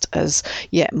dismissed as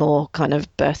yet more kind of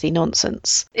birthy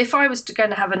nonsense? If I was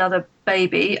going to have another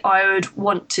baby, I would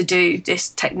want to do this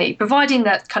technique, providing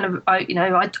that kind of,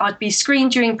 I'd be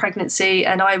screened during pregnancy,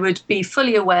 and I would be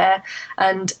fully aware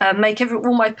and make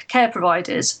all my care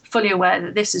providers fully aware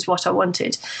that this is what I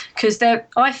wanted. Because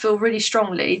I feel really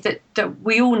strongly that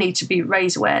we all need to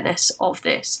raise awareness of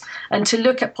this and to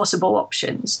look at possible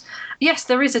options. Yes,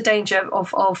 there is a danger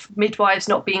of midwives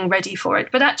not being ready for it,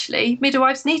 but actually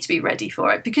midwives need to be ready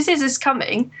for it because this is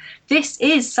coming. This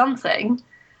is something.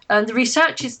 The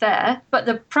research is there, but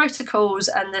the protocols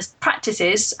and the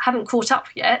practices haven't caught up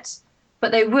yet,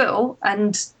 but they will,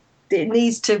 and it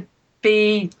needs to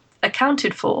be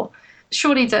accounted for.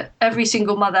 Surely that every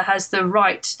single mother has the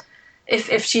right,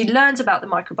 if she learns about the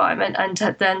microbiome and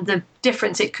then the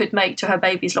difference it could make to her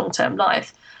baby's long-term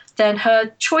life, then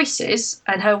her choices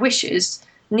and her wishes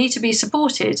need to be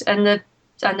supported, and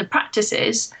the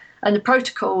practices and the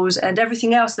protocols and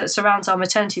everything else that surrounds our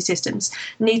maternity systems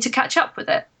need to catch up with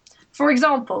it. For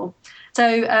example,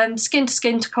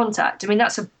 skin-to-skin contact. I mean,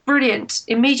 that's a brilliant,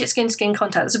 immediate skin-to-skin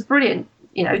contact. That's a brilliant,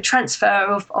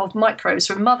 transfer of microbes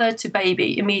from mother to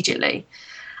baby immediately.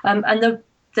 And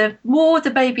the more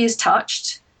the baby is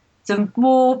touched, the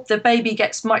more the baby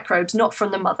gets microbes not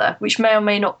from the mother, which may or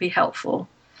may not be helpful.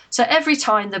 So every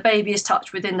time the baby is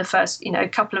touched within the first,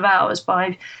 couple of hours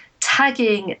by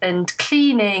tagging and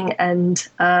cleaning and,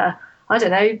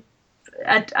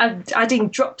 adding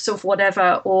drops of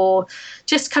whatever, or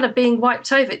just kind of being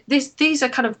wiped over.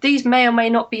 These may or may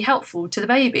not be helpful to the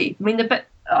baby. I mean,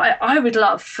 I would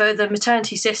love for the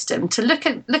maternity system to look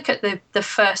at the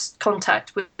first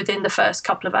contact within the first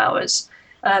couple of hours,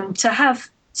 to have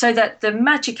so that the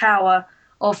magic hour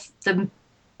of the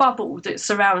bubble that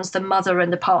surrounds the mother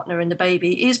and the partner and the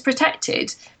baby is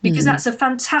protected, because that's a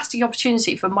fantastic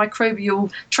opportunity for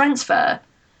microbial transfer.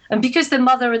 And because the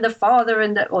mother and the father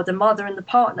or the mother and the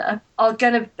partner are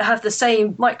going to have the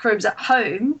same microbes at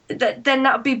home, then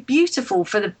that would be beautiful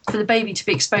for the baby to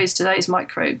be exposed to those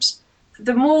microbes.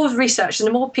 The more research and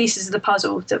the more pieces of the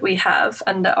puzzle that we have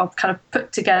and that are kind of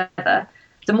put together,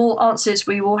 the more answers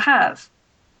we will have.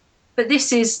 But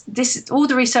this is all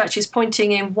the research is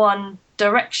pointing in one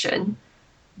direction,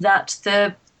 that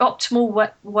the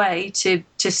optimal way to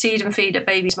seed and feed a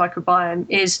baby's microbiome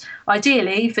is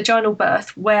ideally vaginal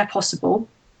birth where possible,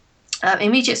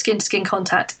 immediate skin-to-skin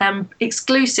contact, and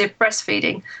exclusive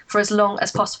breastfeeding for as long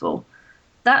as possible.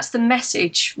 That's the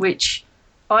message which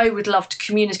I would love to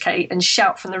communicate and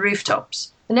shout from the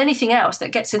rooftops. And anything else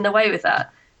that gets in the way with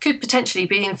that could potentially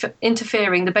be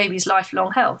interfering the baby's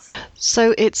lifelong health.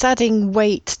 So it's adding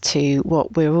weight to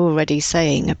what we're already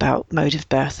saying about mode of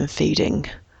birth and feeding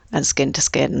and skin to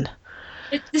skin.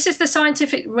 This is the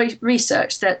scientific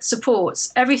research that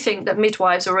supports everything that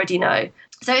midwives already know.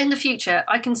 So in the future,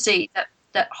 I can see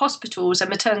that hospitals and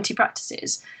maternity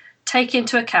practices take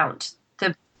into account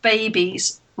the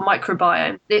baby's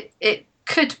microbiome. It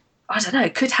could, I don't know,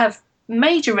 it could have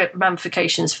major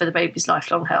ramifications for the baby's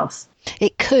lifelong health.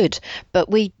 It could, but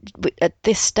we at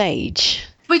this stage.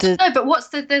 We don't know,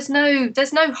 but there's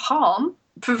no harm,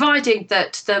 providing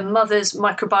that the mother's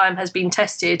microbiome has been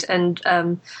tested and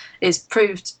is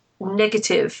proved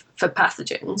negative for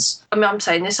pathogens. I mean, I'm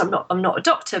saying this, I'm not a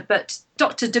doctor, but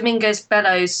Dr. Dominguez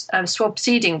Bello's swab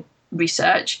seeding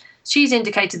research, she's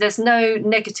indicated there's no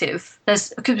negative.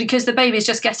 Because the baby is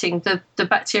just getting the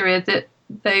bacteria that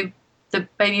the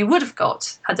baby would have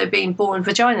got had they been born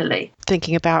vaginally.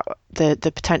 Thinking about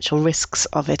the potential risks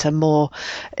of it are more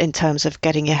in terms of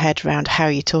getting your head around how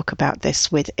you talk about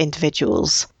this with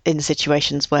individuals in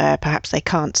situations where perhaps they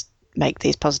can't make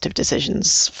these positive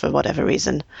decisions for whatever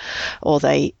reason, or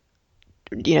they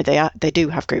do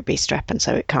have group B strep, and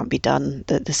so it can't be done,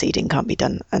 the seeding can't be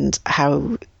done, and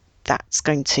how that's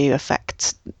going to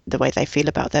affect the way they feel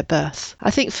about their birth.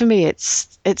 I think for me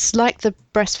it's like the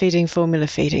breastfeeding formula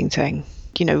feeding thing.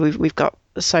 We've got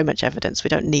so much evidence. We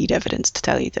don't need evidence to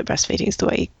tell you that breastfeeding is the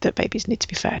way that babies need to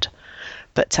be fed,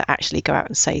 but to actually go out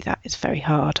and say that is very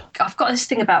hard. I've got this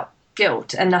thing about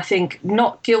guilt, and I think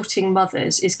not guilting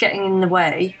mothers is getting in the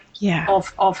way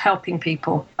of helping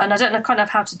people. And I don't know kind of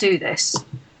how to do this,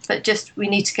 but just we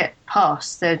need to get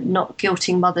past the not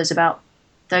guilting mothers about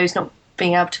those not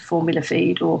being able to formula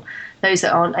feed, or those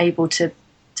that aren't able to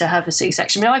have a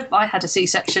C-section. I mean, I had a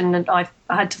C-section and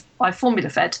I formula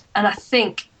fed, and I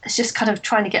think it's just kind of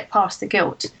trying to get past the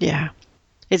guilt. Yeah,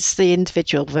 it's the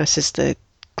individual versus the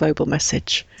global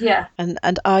message. Yeah.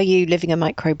 And are you living a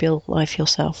microbial life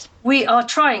yourself? We are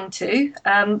trying to.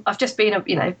 I've just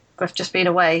been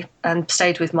away and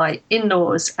stayed with my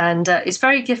in-laws, and it's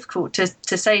very difficult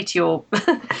to say to your.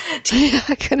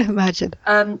 I can imagine.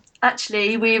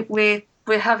 Actually,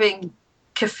 we're having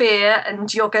kefir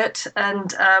and yogurt,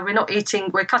 and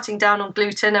we're cutting down on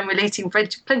gluten, and we're eating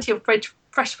plenty of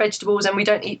fresh vegetables, and we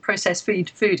don't eat processed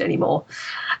food anymore.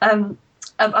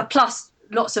 Plus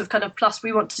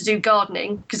we want to do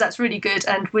gardening because that's really good,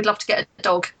 and we'd love to get a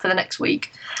dog for the next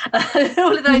week.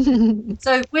 All of those.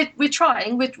 So we're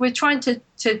trying to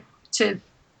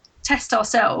test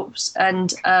ourselves and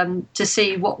to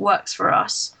see what works for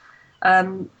us.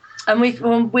 And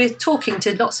we're talking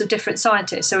to lots of different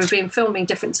scientists. So we've been filming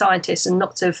different scientists and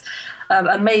lots of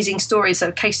amazing stories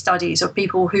of case studies of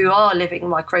people who are living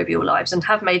microbial lives and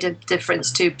have made a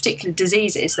difference to particular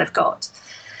diseases they've got.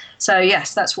 So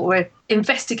yes, that's what we're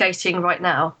investigating right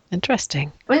now.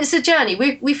 Interesting. Well, it's a journey.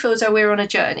 We feel as though we're on a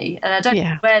journey, and I don't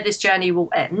know where this journey will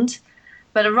end.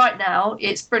 But right now,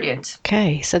 it's brilliant.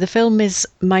 Okay, so the film is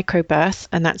Microbirth,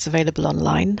 and that's available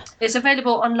online. It's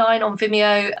available online on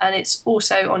Vimeo, and it's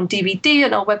also on DVD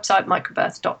on our website,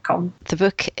 microbirth.com. The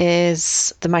book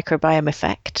is The Microbiome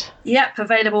Effect. Yep,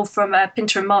 available from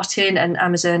Pinter and Martin and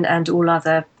Amazon and all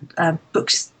other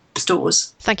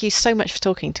bookstores. Thank you so much for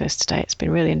talking to us today. It's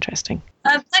been really interesting.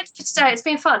 Thanks for today. It's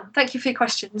been fun. Thank you for your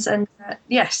questions. And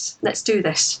yes, let's do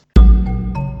this.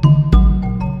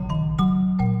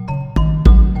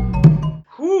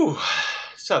 Whew.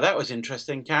 So that was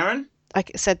interesting, Karen. I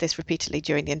said this repeatedly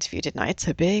during the interview, didn't I? It's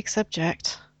a big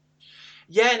subject.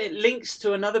 Yeah, and it links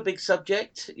to another big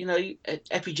subject,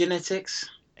 epigenetics.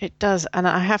 It does. And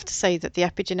I have to say that the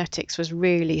epigenetics was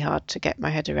really hard to get my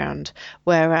head around,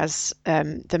 whereas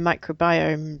the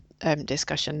microbiome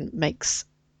discussion makes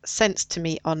sense to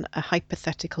me on a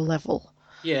hypothetical level.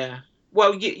 Yeah.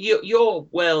 Well, you're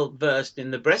well versed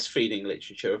in the breastfeeding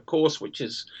literature, of course, which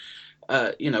is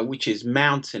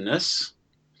mountainous.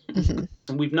 Mm-hmm.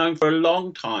 And we've known for a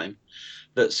long time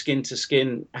that skin to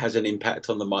skin has an impact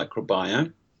on the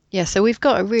microbiome. Yeah, so we've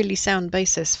got a really sound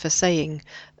basis for saying,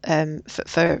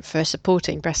 for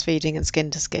supporting breastfeeding and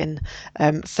skin to skin,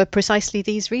 for precisely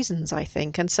these reasons, I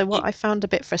think. And so what I found a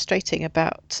bit frustrating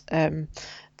about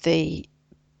the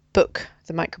book,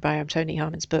 The Microbiome, Toni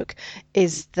Harman's book,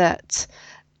 is that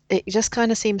it just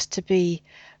kind of seems to be,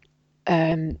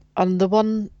 on the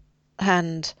one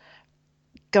hand,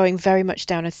 going very much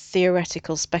down a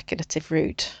theoretical, speculative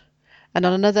route, and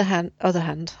on other hand, I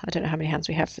don't know how many hands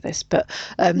we have for this, but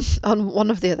on one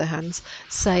of the other hands,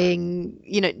 saying,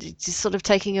 just sort of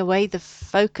taking away the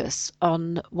focus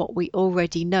on what we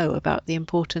already know about the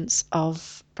importance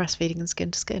of breastfeeding and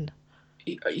skin to skin.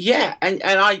 Yeah, and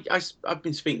I've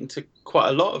been speaking to quite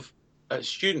a lot of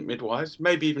student midwives,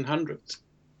 maybe even hundreds,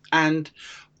 and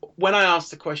when I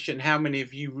asked the question, how many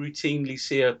of you routinely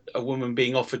see a woman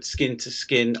being offered skin to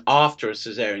skin after a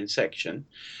caesarean section,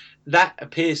 that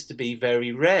appears to be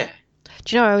very rare.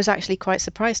 Do you know, I was actually quite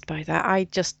surprised by that. I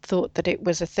just thought that it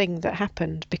was a thing that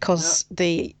happened No, because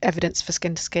the evidence for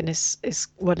skin to skin is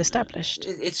well no, established.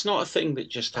 it's not a thing that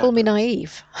just Call me happens.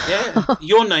 naive. Yeah,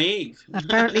 you're naive.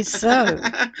 Apparently so.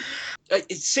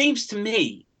 It seems to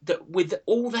me that with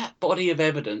all that body of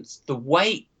evidence, the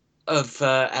weight of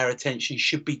our attention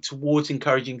should be towards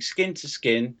encouraging skin to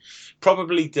skin,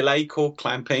 probably delay cord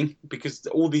clamping, because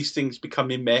all these things become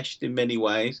enmeshed in many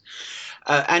ways,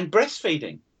 and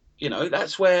breastfeeding.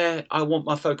 That's where I want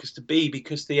my focus to be,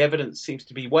 because the evidence seems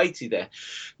to be weighty there.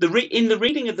 In the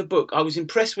reading of the book, I was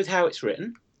impressed with how it's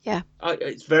written. Yeah.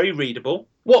 It's very readable.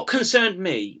 What concerned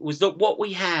me was that what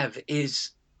we have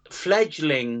is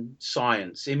fledgling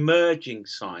science, emerging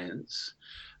science,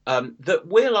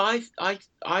 that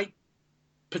I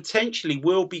potentially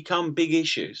will become big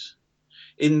issues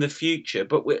in the future.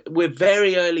 But we're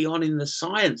very early on in the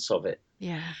science of it,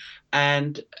 Yeah.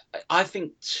 and I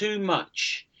think too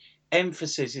much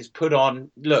emphasis is put on.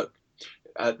 Look,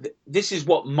 this is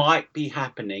what might be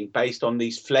happening based on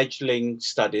these fledgling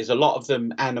studies. A lot of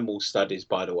them animal studies,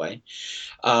 by the way.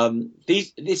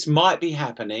 This might be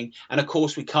happening, and of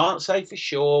course we can't say for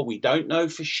sure. We don't know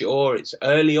for sure. It's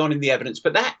early on in the evidence,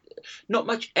 but that not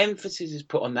much emphasis is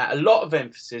put on that. A lot of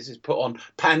emphasis is put on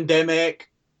pandemic.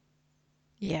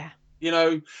 Yeah.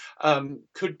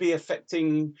 Could be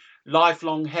affecting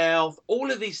lifelong health.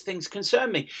 All of these things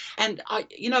concern me, and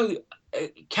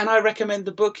can I recommend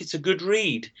the book? It's a good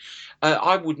read.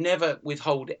 I would never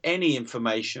withhold any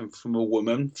information from a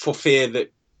woman for fear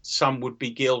that some would be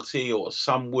guilty or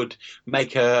some would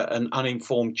make an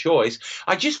uninformed choice.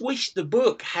 I just wish the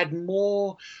book had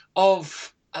more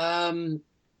of a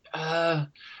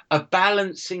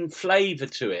balancing flavor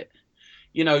to it.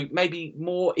 Maybe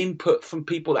more input from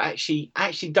people that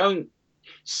actually don't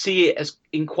see it as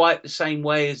in quite the same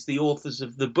way as the authors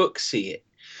of the book see it,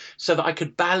 so that I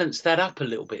could balance that up a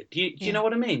little bit. Do you know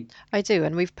what I mean? I do,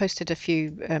 and we've posted a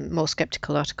few more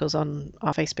skeptical articles on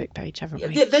our Facebook page, haven't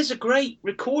we? Yeah, there's a great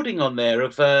recording on there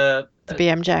of The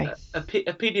BMJ. a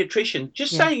pediatrician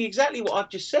just Yeah. saying exactly what I've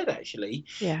just said. Actually,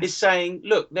 Yeah. is saying,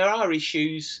 look, there are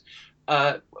issues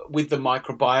with the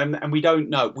microbiome, and we don't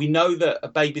know. We know that a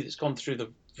baby that's gone through the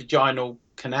vaginal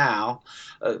canal,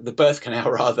 the birth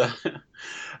canal rather,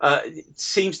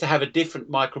 seems to have a different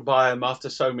microbiome after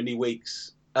so many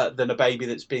weeks than a baby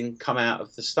that's been come out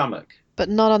of the stomach. But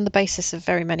not on the basis of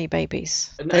very many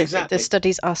babies. The Exactly.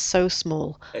 studies are so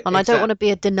small. And I don't want Exactly. to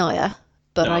be a denier,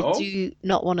 but I No. do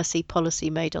not want to see policy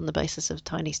made on the basis of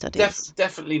tiny studies.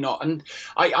 Definitely not. And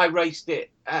I raised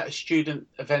it at a student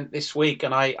event this week,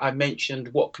 and I mentioned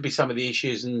what could be some of the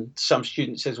issues, and some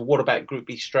student says, well, what about group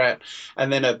B strep?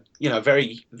 And then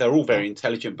they're all very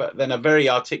intelligent, but then a very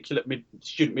articulate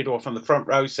student midwife on the front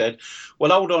row said,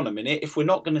 well, hold on a minute, if we're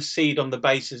not going to seed on the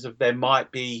basis of there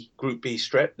might be group B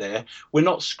strep there, we're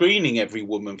not screening every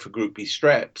woman for group B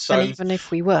strep. So, and even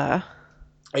if we were,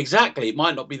 exactly, it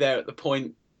might not be there at the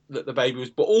point that the baby was,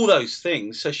 but all those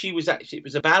things. So it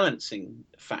was a balancing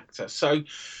factor. So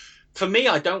for me,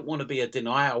 I don't want to be a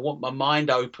denier. I want my mind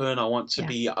open. I want to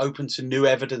be open to new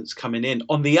evidence coming in.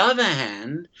 On the other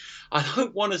hand, I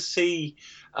don't want to see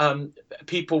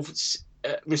people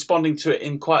responding to it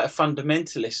in quite a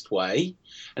fundamentalist way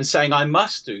and saying, I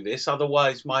must do this,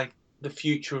 otherwise the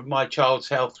future of my child's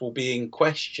health will be in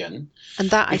question. And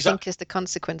that, I think, is the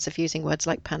consequence of using words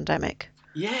like pandemic.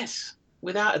 Yes,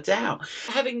 without a doubt.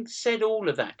 Having said all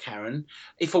of that, Karen,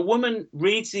 if a woman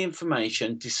reads the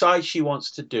information, decides she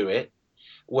wants to do it,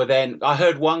 well, then I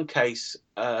heard one case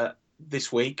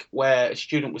this week where a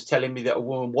student was telling me that a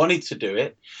woman wanted to do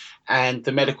it and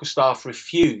the medical staff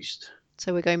refused.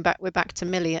 So we're back to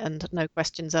Millie and no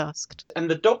questions asked. And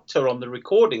the doctor on the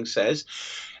recording says,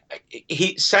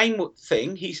 same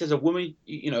thing. He says a woman,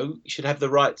 should have the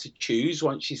right to choose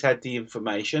once she's had the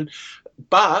information.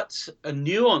 But a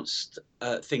nuanced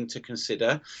thing to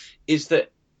consider is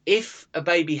that if a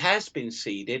baby has been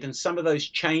seeded, and some of those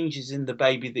changes in the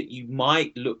baby that you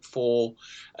might look for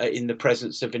in the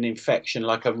presence of an infection,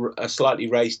 like a slightly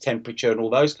raised temperature and all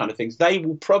those kind of things, they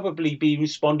will probably be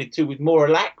responded to with more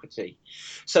alacrity.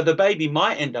 So the baby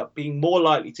might end up being more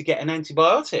likely to get an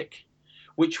antibiotic,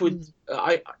 which would,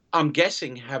 I'm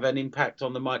guessing, have an impact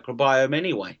on the microbiome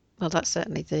anyway. Well, that's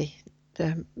certainly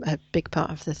a big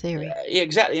part of the theory. Yeah,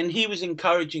 exactly. And he was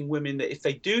encouraging women that if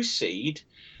they do seed,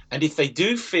 and if they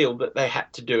do feel that they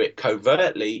had to do it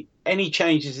covertly, any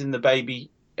changes in the baby,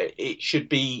 it should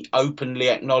be openly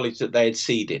acknowledged that they had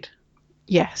seeded.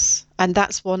 Yes. And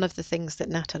that's one of the things that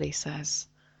Natalie says.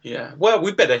 Yeah. Well,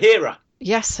 we better hear her.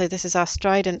 Yes. So this is our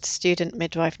strident student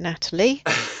midwife, Natalie,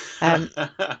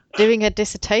 doing a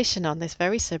dissertation on this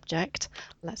very subject.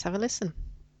 Let's have a listen.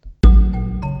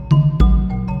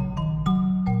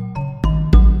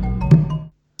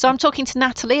 So I'm talking to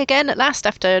Natalie again at last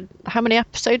after how many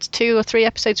episodes? 2 or 3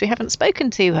 episodes we haven't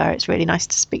spoken to her. It's really nice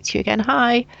to speak to you again.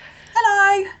 Hi.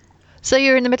 Hello. So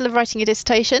you're in the middle of writing your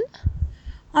dissertation?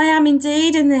 I am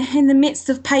indeed in the midst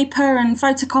of paper and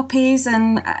photocopies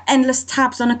and endless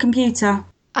tabs on a computer.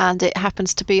 And it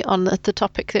happens to be on the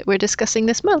topic that we're discussing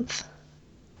this month.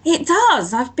 It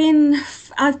does. I've been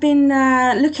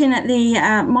looking at the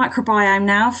microbiome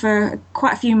now for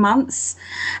quite a few months,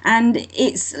 and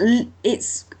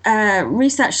it's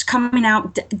research coming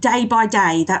out day by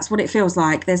day. That's what it feels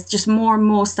like. There's just more and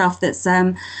more stuff that's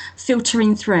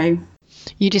filtering through.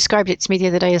 You described it to me the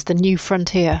other day as the new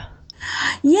frontier.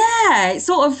 Yeah, it's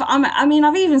sort of. I mean,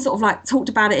 I've even sort of like talked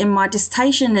about it in my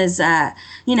dissertation as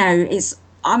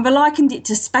I've likened it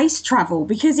to space travel,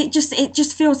 because it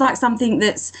just feels like something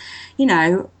that's,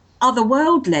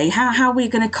 otherworldly. How are we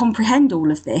going to comprehend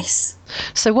all of this?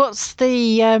 So what's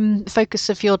the focus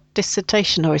of your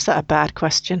dissertation, or is that a bad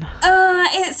question?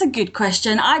 It's a good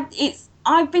question.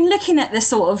 I've been looking at the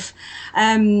sort of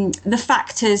the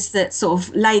factors that sort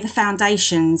of lay the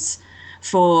foundations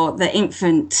for the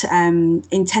infant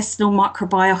intestinal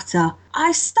microbiota.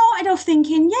 I started off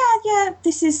thinking,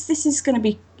 this is going to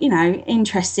be,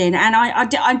 interesting, and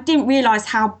I didn't realise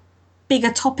how big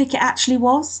a topic it actually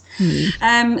was.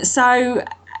 So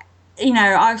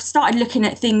I've started looking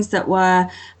at things that were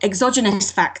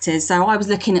exogenous factors. So I was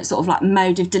looking at sort of like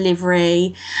mode of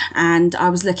delivery, and I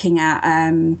was looking at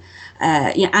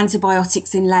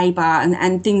antibiotics in labour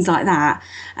and things like that.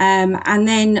 And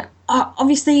then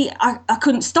obviously I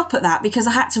couldn't stop at that, because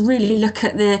I had to really look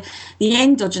at the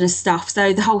endogenous stuff.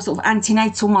 So the whole sort of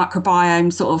antenatal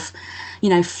microbiome sort of,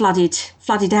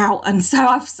 flooded out. And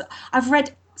so I've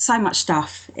read so much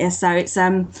stuff. Yeah, so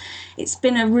it's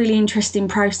been a really interesting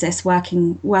process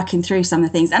working through some of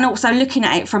the things, and also looking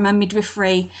at it from a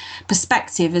midwifery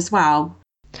perspective as well.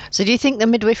 So do you think the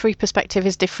midwifery perspective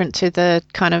is different to the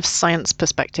kind of science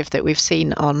perspective that we've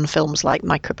seen on films like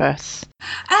Microbirth?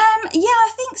 Yeah,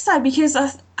 I think so, because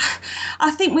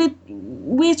I think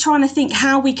we're trying to think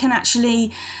how we can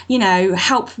actually,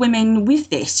 help women with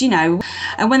this,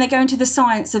 and when they go into the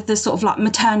science of the sort of like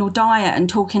maternal diet and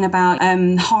talking about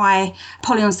high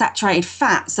polyunsaturated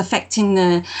fats affecting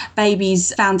the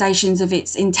baby's foundations of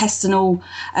its intestinal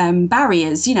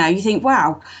barriers, you think,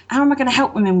 wow, how am I going to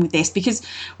help women with this? Because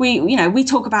we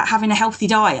talk about having a healthy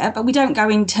diet, but we don't go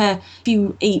into, if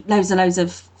you eat loads and loads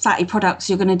of fatty products,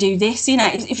 you're going to do this.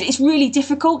 It's really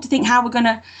difficult to think how we're going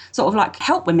to sort of like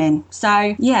help women.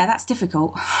 So yeah, that's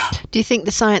difficult. Do you think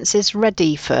the science is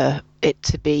ready for it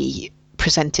to be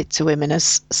presented to women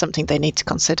as something they need to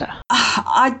consider?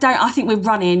 I don't. I think we're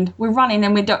running,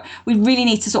 and we really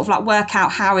need to sort of like work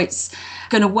out how it's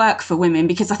going to work for women,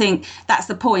 because I think that's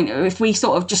the point. If we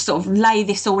sort of lay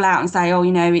this all out and say,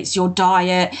 it's your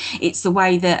diet, it's the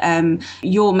way that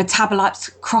your metabolites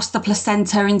cross the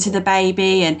placenta into the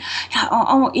baby, and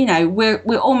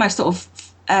we're almost sort of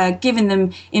giving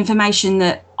them information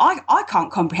that I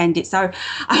can't comprehend it, so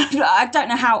I don't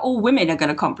know how all women are going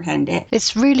to comprehend it.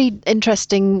 It's really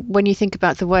interesting when you think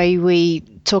about the way we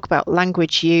talk about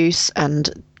language use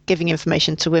and giving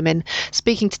information to women.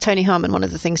 Speaking to Toni Harman, one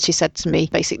of the things she said to me,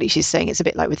 basically she's saying it's a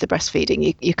bit like with the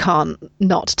breastfeeding. You can't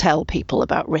not tell people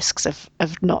about risks of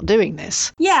not doing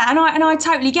this. Yeah, and I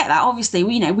totally get that. Obviously,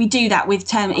 we do that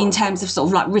in terms of sort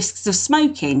of like risks of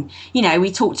smoking.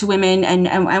 We talk to women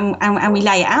and we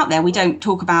lay it out there. We don't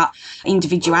talk about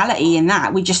individuality in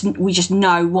that. We just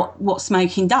know what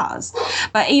smoking does.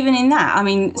 But even in that, I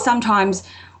mean, sometimes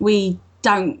we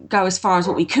don't go as far as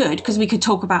what we could, because we could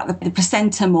talk about the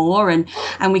placenta more and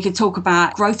we could talk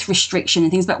about growth restriction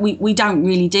and things, but we don't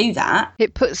really do that.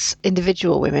 It puts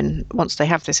individual women, once they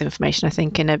have this information, I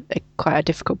think in a quite a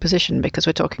difficult position, because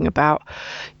we're talking about,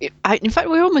 in fact,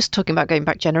 we're almost talking about going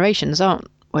back generations, aren't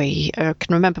we? I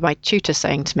can remember my tutor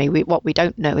saying to me, what we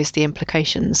don't know is the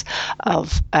implications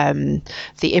of the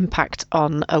impact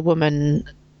on a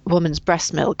woman's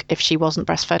breast milk if she wasn't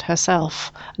breastfed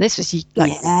herself. And this was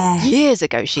years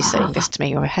ago she's saying this to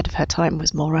me, or ahead of her time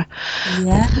was Maura.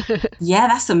 Yeah,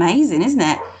 that's amazing, isn't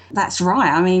it? That's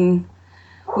right. I mean,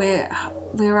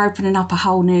 we're opening up a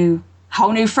whole new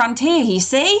frontier, you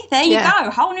see. There you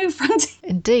go, whole new frontier.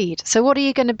 Indeed. So what are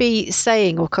you going to be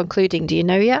saying or concluding, do you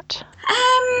know yet?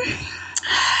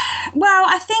 Well,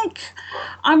 I think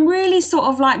I'm really sort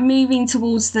of like moving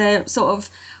towards the sort of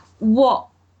what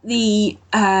the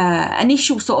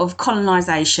initial sort of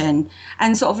colonisation,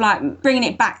 and sort of like bringing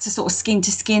it back to sort of skin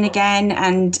to skin again,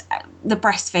 and the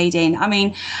breastfeeding. I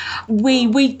mean,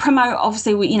 we promote,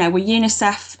 obviously, we're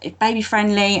UNICEF baby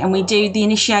friendly, and we do the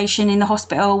initiation in the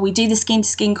hospital, we do the skin to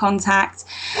skin contact,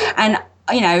 and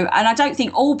you know, and I don't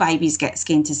think all babies get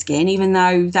skin to skin, even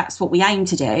though that's what we aim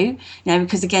to do, you know,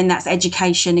 because again, that's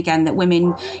education, again, that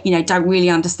women, you know, don't really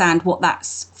understand what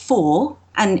that's for.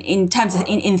 And in terms of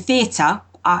in theatre,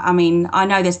 I mean, I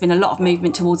know there's been a lot of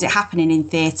movement towards it happening in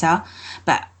theatre,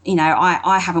 but you know,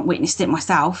 I haven't witnessed it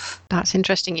myself. That's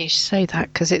interesting you say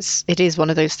that, because it is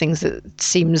one of those things that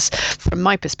seems, from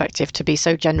my perspective, to be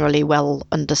so generally well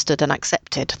understood and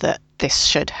accepted that this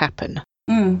should happen.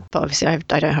 But obviously I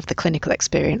don't have the clinical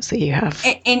experience that you have.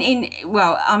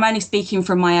 Well, I'm only speaking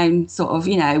from my own sort of,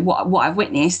 you know, what I've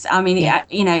witnessed. I mean,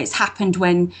 you know, it's happened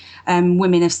when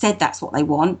women have said that's what they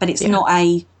want, but it's not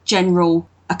a general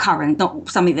occurrence, not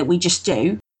something that we just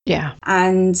do. Yeah.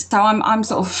 And so I'm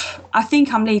sort of, I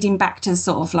think I'm leading back to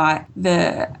sort of like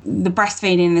the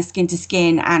breastfeeding, the skin to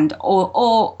skin, and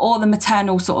or the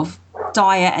maternal sort of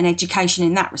diet and education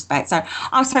in that respect. So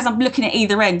I suppose I'm looking at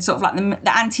either end, sort of like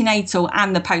the antenatal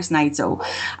and the postnatal,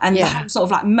 and the whole sort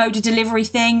of like mode of delivery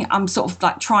thing I'm sort of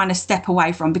like trying to step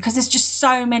away from, because there's just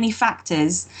so many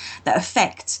factors that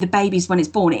affect the babies when it's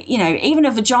born. You know, even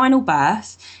a vaginal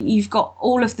birth, you've got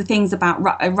all of the things about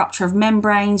a rupture of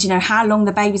membranes, you know, how long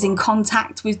the baby's in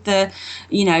contact with the,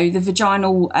 you know, the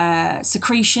vaginal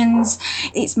secretions.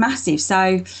 It's massive.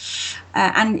 So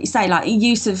and say like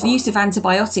use of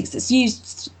antibiotics that's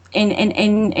used in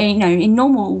you know, in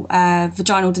normal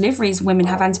vaginal deliveries, women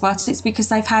have antibiotics because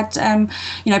they've had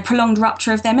you know, prolonged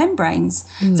rupture of their membranes.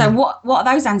 So what are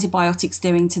those antibiotics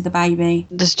doing to the baby?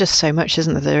 There's just so much,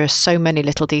 isn't there? There are so many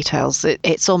little details that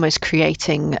it's almost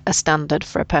creating a standard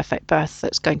for a perfect birth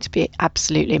that's going to be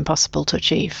absolutely impossible to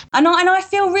achieve. And I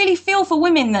really feel for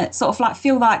women that sort of like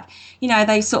feel like, you know,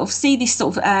 they sort of see this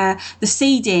sort of the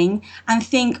seeding and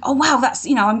think, oh wow, that's,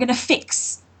 you know, I'm going to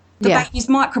fix the baby's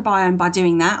microbiome by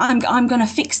doing that. I'm going to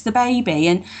fix the baby.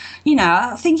 And, you know,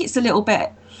 I think it's a little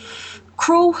bit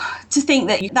cruel to think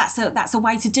that that's a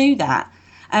way to do that.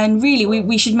 And really,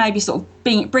 we should maybe sort of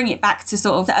bring it back to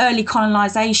sort of the early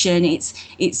colonisation. It's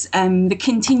the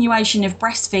continuation of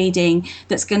breastfeeding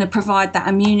that's going to provide that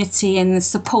immunity and the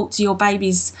support to your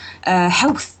baby's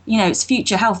health, you know, its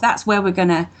future health. That's where we're going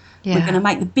to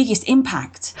make the biggest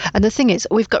impact. And the thing is,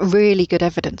 we've got really good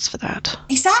evidence for that.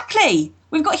 Exactly.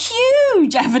 We've got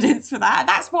huge evidence for that.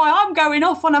 That's why I'm going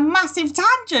off on a massive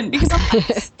tangent, because I'm like,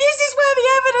 this is where the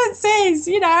evidence is.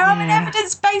 You know, I'm an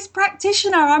evidence-based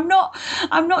practitioner. I'm not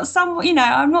some, you know,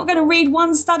 I'm not going to read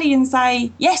one study and say,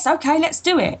 yes, okay, let's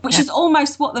do it, which is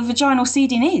almost what the vaginal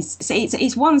seeding is.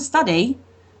 It's one study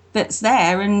that's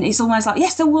there, and it's almost like,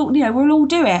 yes, so we'll all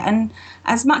do it. And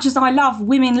as much as I love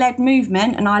women-led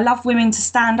movement and I love women to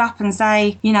stand up and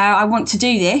say, you know, I want to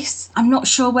do this, I'm not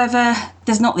sure whether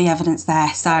there's not the evidence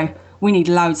there. So we need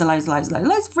loads of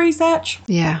research.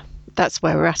 Yeah, that's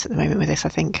where we're at the moment with this, I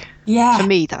think. Yeah. For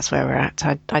me, that's where we're at.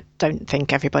 I don't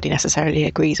think everybody necessarily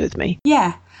agrees with me.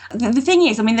 Yeah. The thing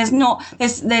is, I mean, there's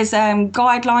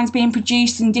guidelines being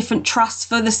produced in different trusts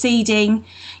for the seeding.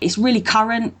 It's really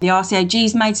current. The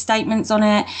RCOG's made statements on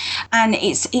it, and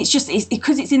it's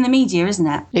because it's in the media, isn't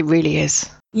it? It really is.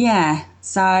 Yeah.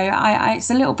 So it's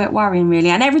a little bit worrying, really.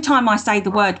 And every time I say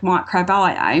the word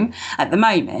microbiome at the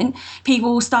moment,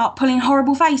 people will start pulling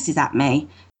horrible faces at me.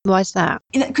 Why is that?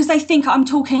 Because they think I'm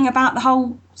talking about the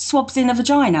whole swabs in a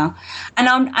vagina, and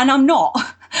I'm not.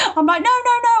 I'm like, no,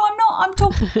 I'm not. I'm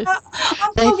talking about...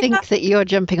 They think that you're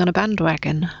jumping on a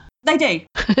bandwagon. They do.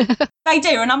 They do.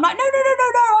 And I'm like, no,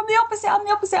 I'm the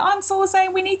opposite. I'm sort of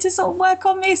saying we need to sort of work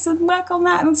on this and work on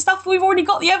that and stuff we've already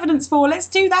got the evidence for. Let's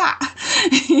do that.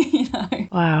 You know.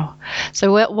 Wow.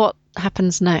 So what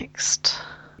happens next?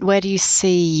 Where do you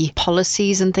see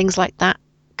policies and things like that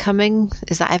coming?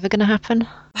 Is that ever going to happen?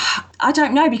 I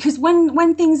don't know, because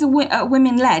when things are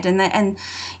women-led, and I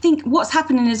think what's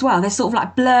happening as well, there's sort of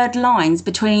like blurred lines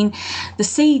between the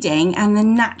seeding and the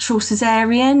natural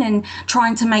caesarean, and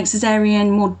trying to make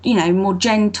caesarean more, you know, more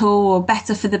gentle or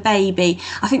better for the baby.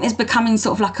 I think there's becoming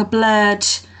sort of like a blurred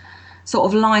sort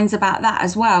of lines about that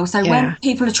as well. So when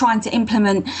people are trying to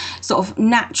implement sort of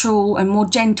natural and more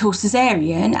gentle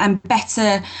caesarean and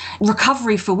better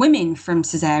recovery for women from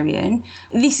caesarean,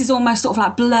 this is almost sort of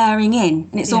like blurring in,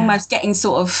 and it's almost getting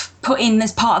sort of put in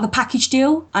as part of the package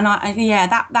deal. And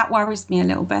that worries me a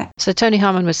little bit. So Toni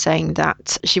Harman was saying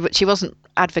that she wasn't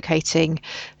advocating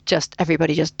just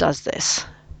everybody just does this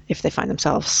if they find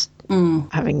themselves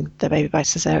having the baby by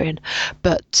caesarean,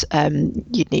 but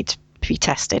you'd need to be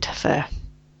tested for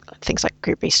things like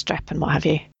group B strep and what have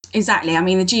you. Exactly. I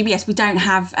mean, the GBS, we don't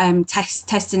have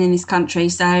testing in this country,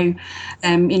 so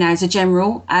you know, as a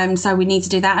general, so we need to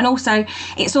do that. And also,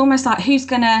 it's almost like who's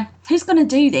gonna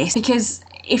do this, because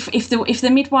if the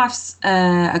midwives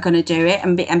are going to do it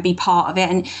and be part of it,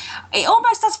 and it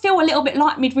almost does feel a little bit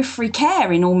like midwifery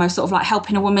care in almost sort of like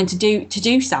helping a woman to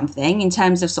do something in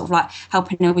terms of sort of like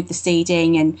helping her with the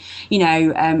seeding and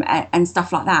and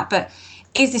stuff like that. But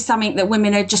is this something that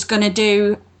women are just going to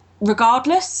do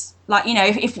regardless? Like,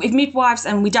 if midwives,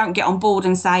 and we don't get on board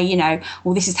and say,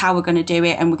 well, this is how we're going to do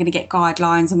it, and we're going to get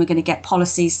guidelines and we're going to get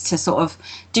policies to sort of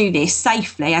do this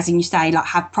safely, as in you say, like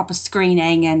have proper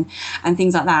screening and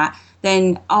things like that,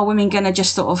 then are women going to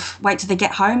just sort of wait till they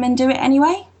get home and do it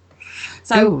anyway?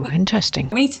 So interesting.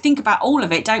 We need to think about all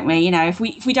of it, don't we? If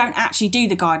we don't actually do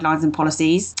the guidelines and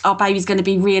policies, our baby's going to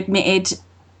be readmitted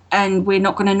and we're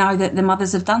not going to know that the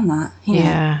mothers have done that.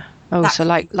 Yeah. Oh, so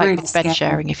like really with bed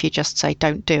sharing, if you just say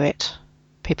don't do it,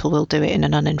 people will do it in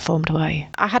an uninformed way.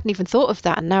 I hadn't even thought of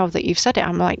that, and now that you've said it,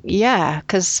 I'm like, yeah,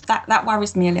 because that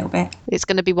worries me a little bit. It's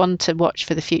going to be one to watch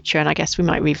for the future, and I guess we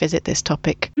might revisit this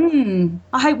topic.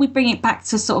 I hope we bring it back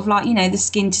to sort of like the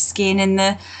skin to skin and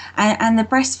the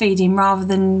breastfeeding, rather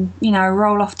than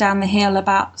roll off down the hill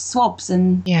about swabs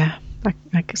and. Yeah,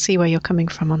 I can see where you're coming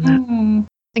from on that.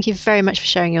 Thank you very much for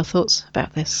sharing your thoughts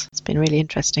about this. It's been really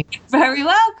interesting. Very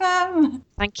welcome.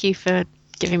 Thank you for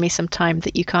giving me some time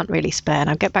that you can't really spare.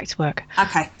 Now get back to work.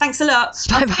 Okay, thanks a lot.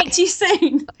 Bye-bye. I'll speak to you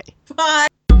soon. Bye.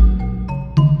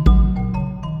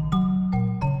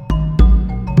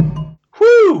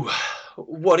 Whew!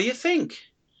 What do you think?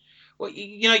 Well,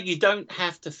 you don't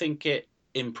have to think it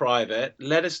in private.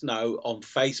 Let us know on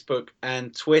Facebook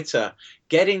and Twitter.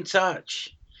 Get in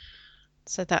touch.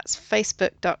 So that's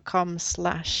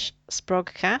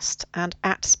facebook.com/Sprogcast and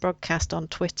 @Sprogcast on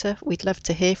Twitter. We'd love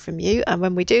to hear from you. And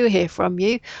when we do hear from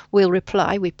you, we'll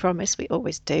reply. We promise, we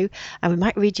always do. And we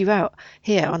might read you out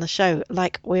here on the show,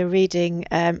 like we're reading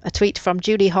a tweet from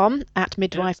Julie Hom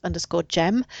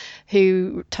 @midwife_gem,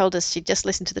 who told us she just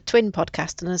listened to the Twin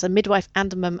podcast. And as a midwife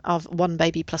and a mum of one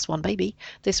baby plus one baby,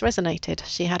 this resonated.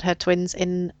 She had her twins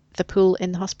in the pool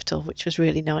in the hospital, which was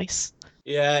really nice.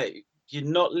 Yeah. You're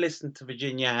not listening to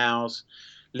Virginia House,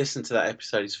 listen to that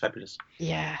episode. It's fabulous.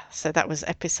 Yeah, so that was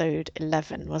episode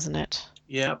 11, wasn't it?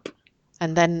 Yep.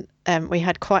 And then we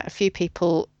had quite a few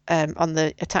people on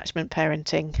the attachment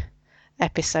parenting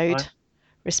episode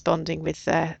responding with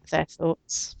their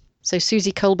thoughts. So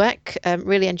Susie Colbeck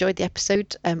really enjoyed the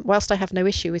episode. Whilst I have no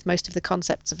issue with most of the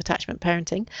concepts of attachment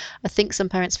parenting, I think some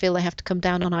parents feel they have to come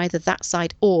down on either that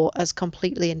side or as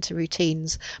completely into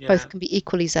routines. Yeah. Both can be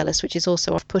equally zealous, which is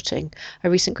also off-putting. A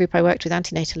recent group I worked with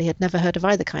antenatally had never heard of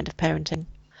either kind of parenting.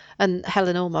 And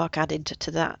Helen Allmark added to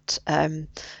that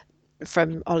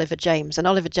from Oliver James. And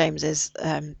Oliver James is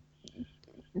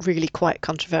really quite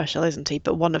controversial, isn't he?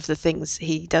 But one of the things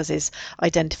he does is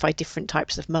identify different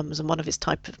types of mums, and one of his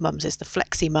type of mums is the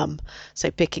flexi mum, so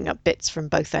picking up bits from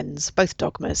both ends, both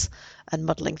dogmas, and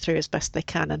muddling through as best they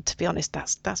can. And to be honest,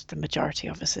 that's the majority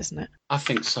of us, isn't it? I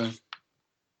think so.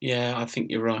 Yeah, I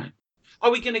think you're right. Are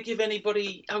we going to give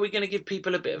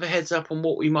people a bit of a heads up on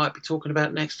what we might be talking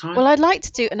about next time? Well, I'd like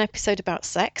to do an episode about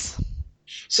sex.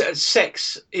 So,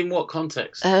 sex in what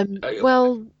context?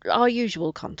 Well, our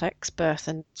usual context: birth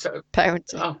and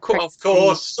parenting. Of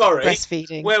course. Sorry.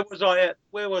 Breastfeeding. Where was I at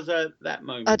that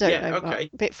moment? I don't know. Okay.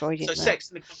 A bit Freudian. So,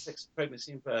 sex in the context of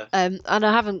pregnancy and birth. And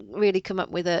I haven't really come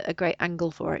up with a great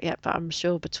angle for it yet, but I'm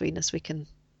sure between us we can.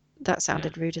 That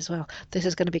sounded rude as well. This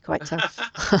is going to be quite tough.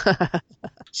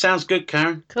 Sounds good,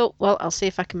 Karen. Cool. Well, I'll see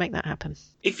if I can make that happen.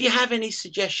 If you have any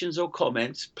suggestions or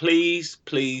comments, please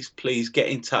get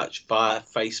in touch via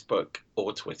Facebook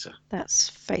or Twitter.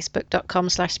 That's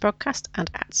facebook.com/Sprogcast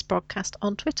and @Sprogcast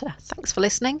on Twitter. Thanks for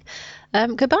listening.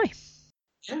 Goodbye.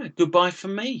 Yeah, goodbye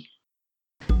from me.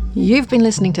 You've been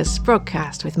listening to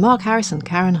Sprogcast with Mark Harris and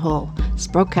Karen Hall.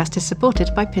 Sprogcast is supported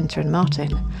by Pinter & Martin.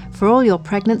 For all your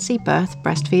pregnancy, birth,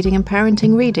 breastfeeding and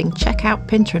parenting reading, check out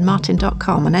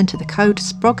pinterandmartin.com and enter the code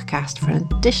SPROGCAST for an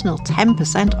additional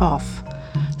 10% off.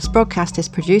 Sprogcast is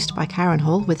produced by Karen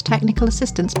Hall with technical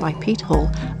assistance by Pete Hall,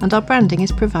 and our branding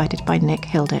is provided by Nick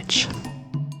Hilditch.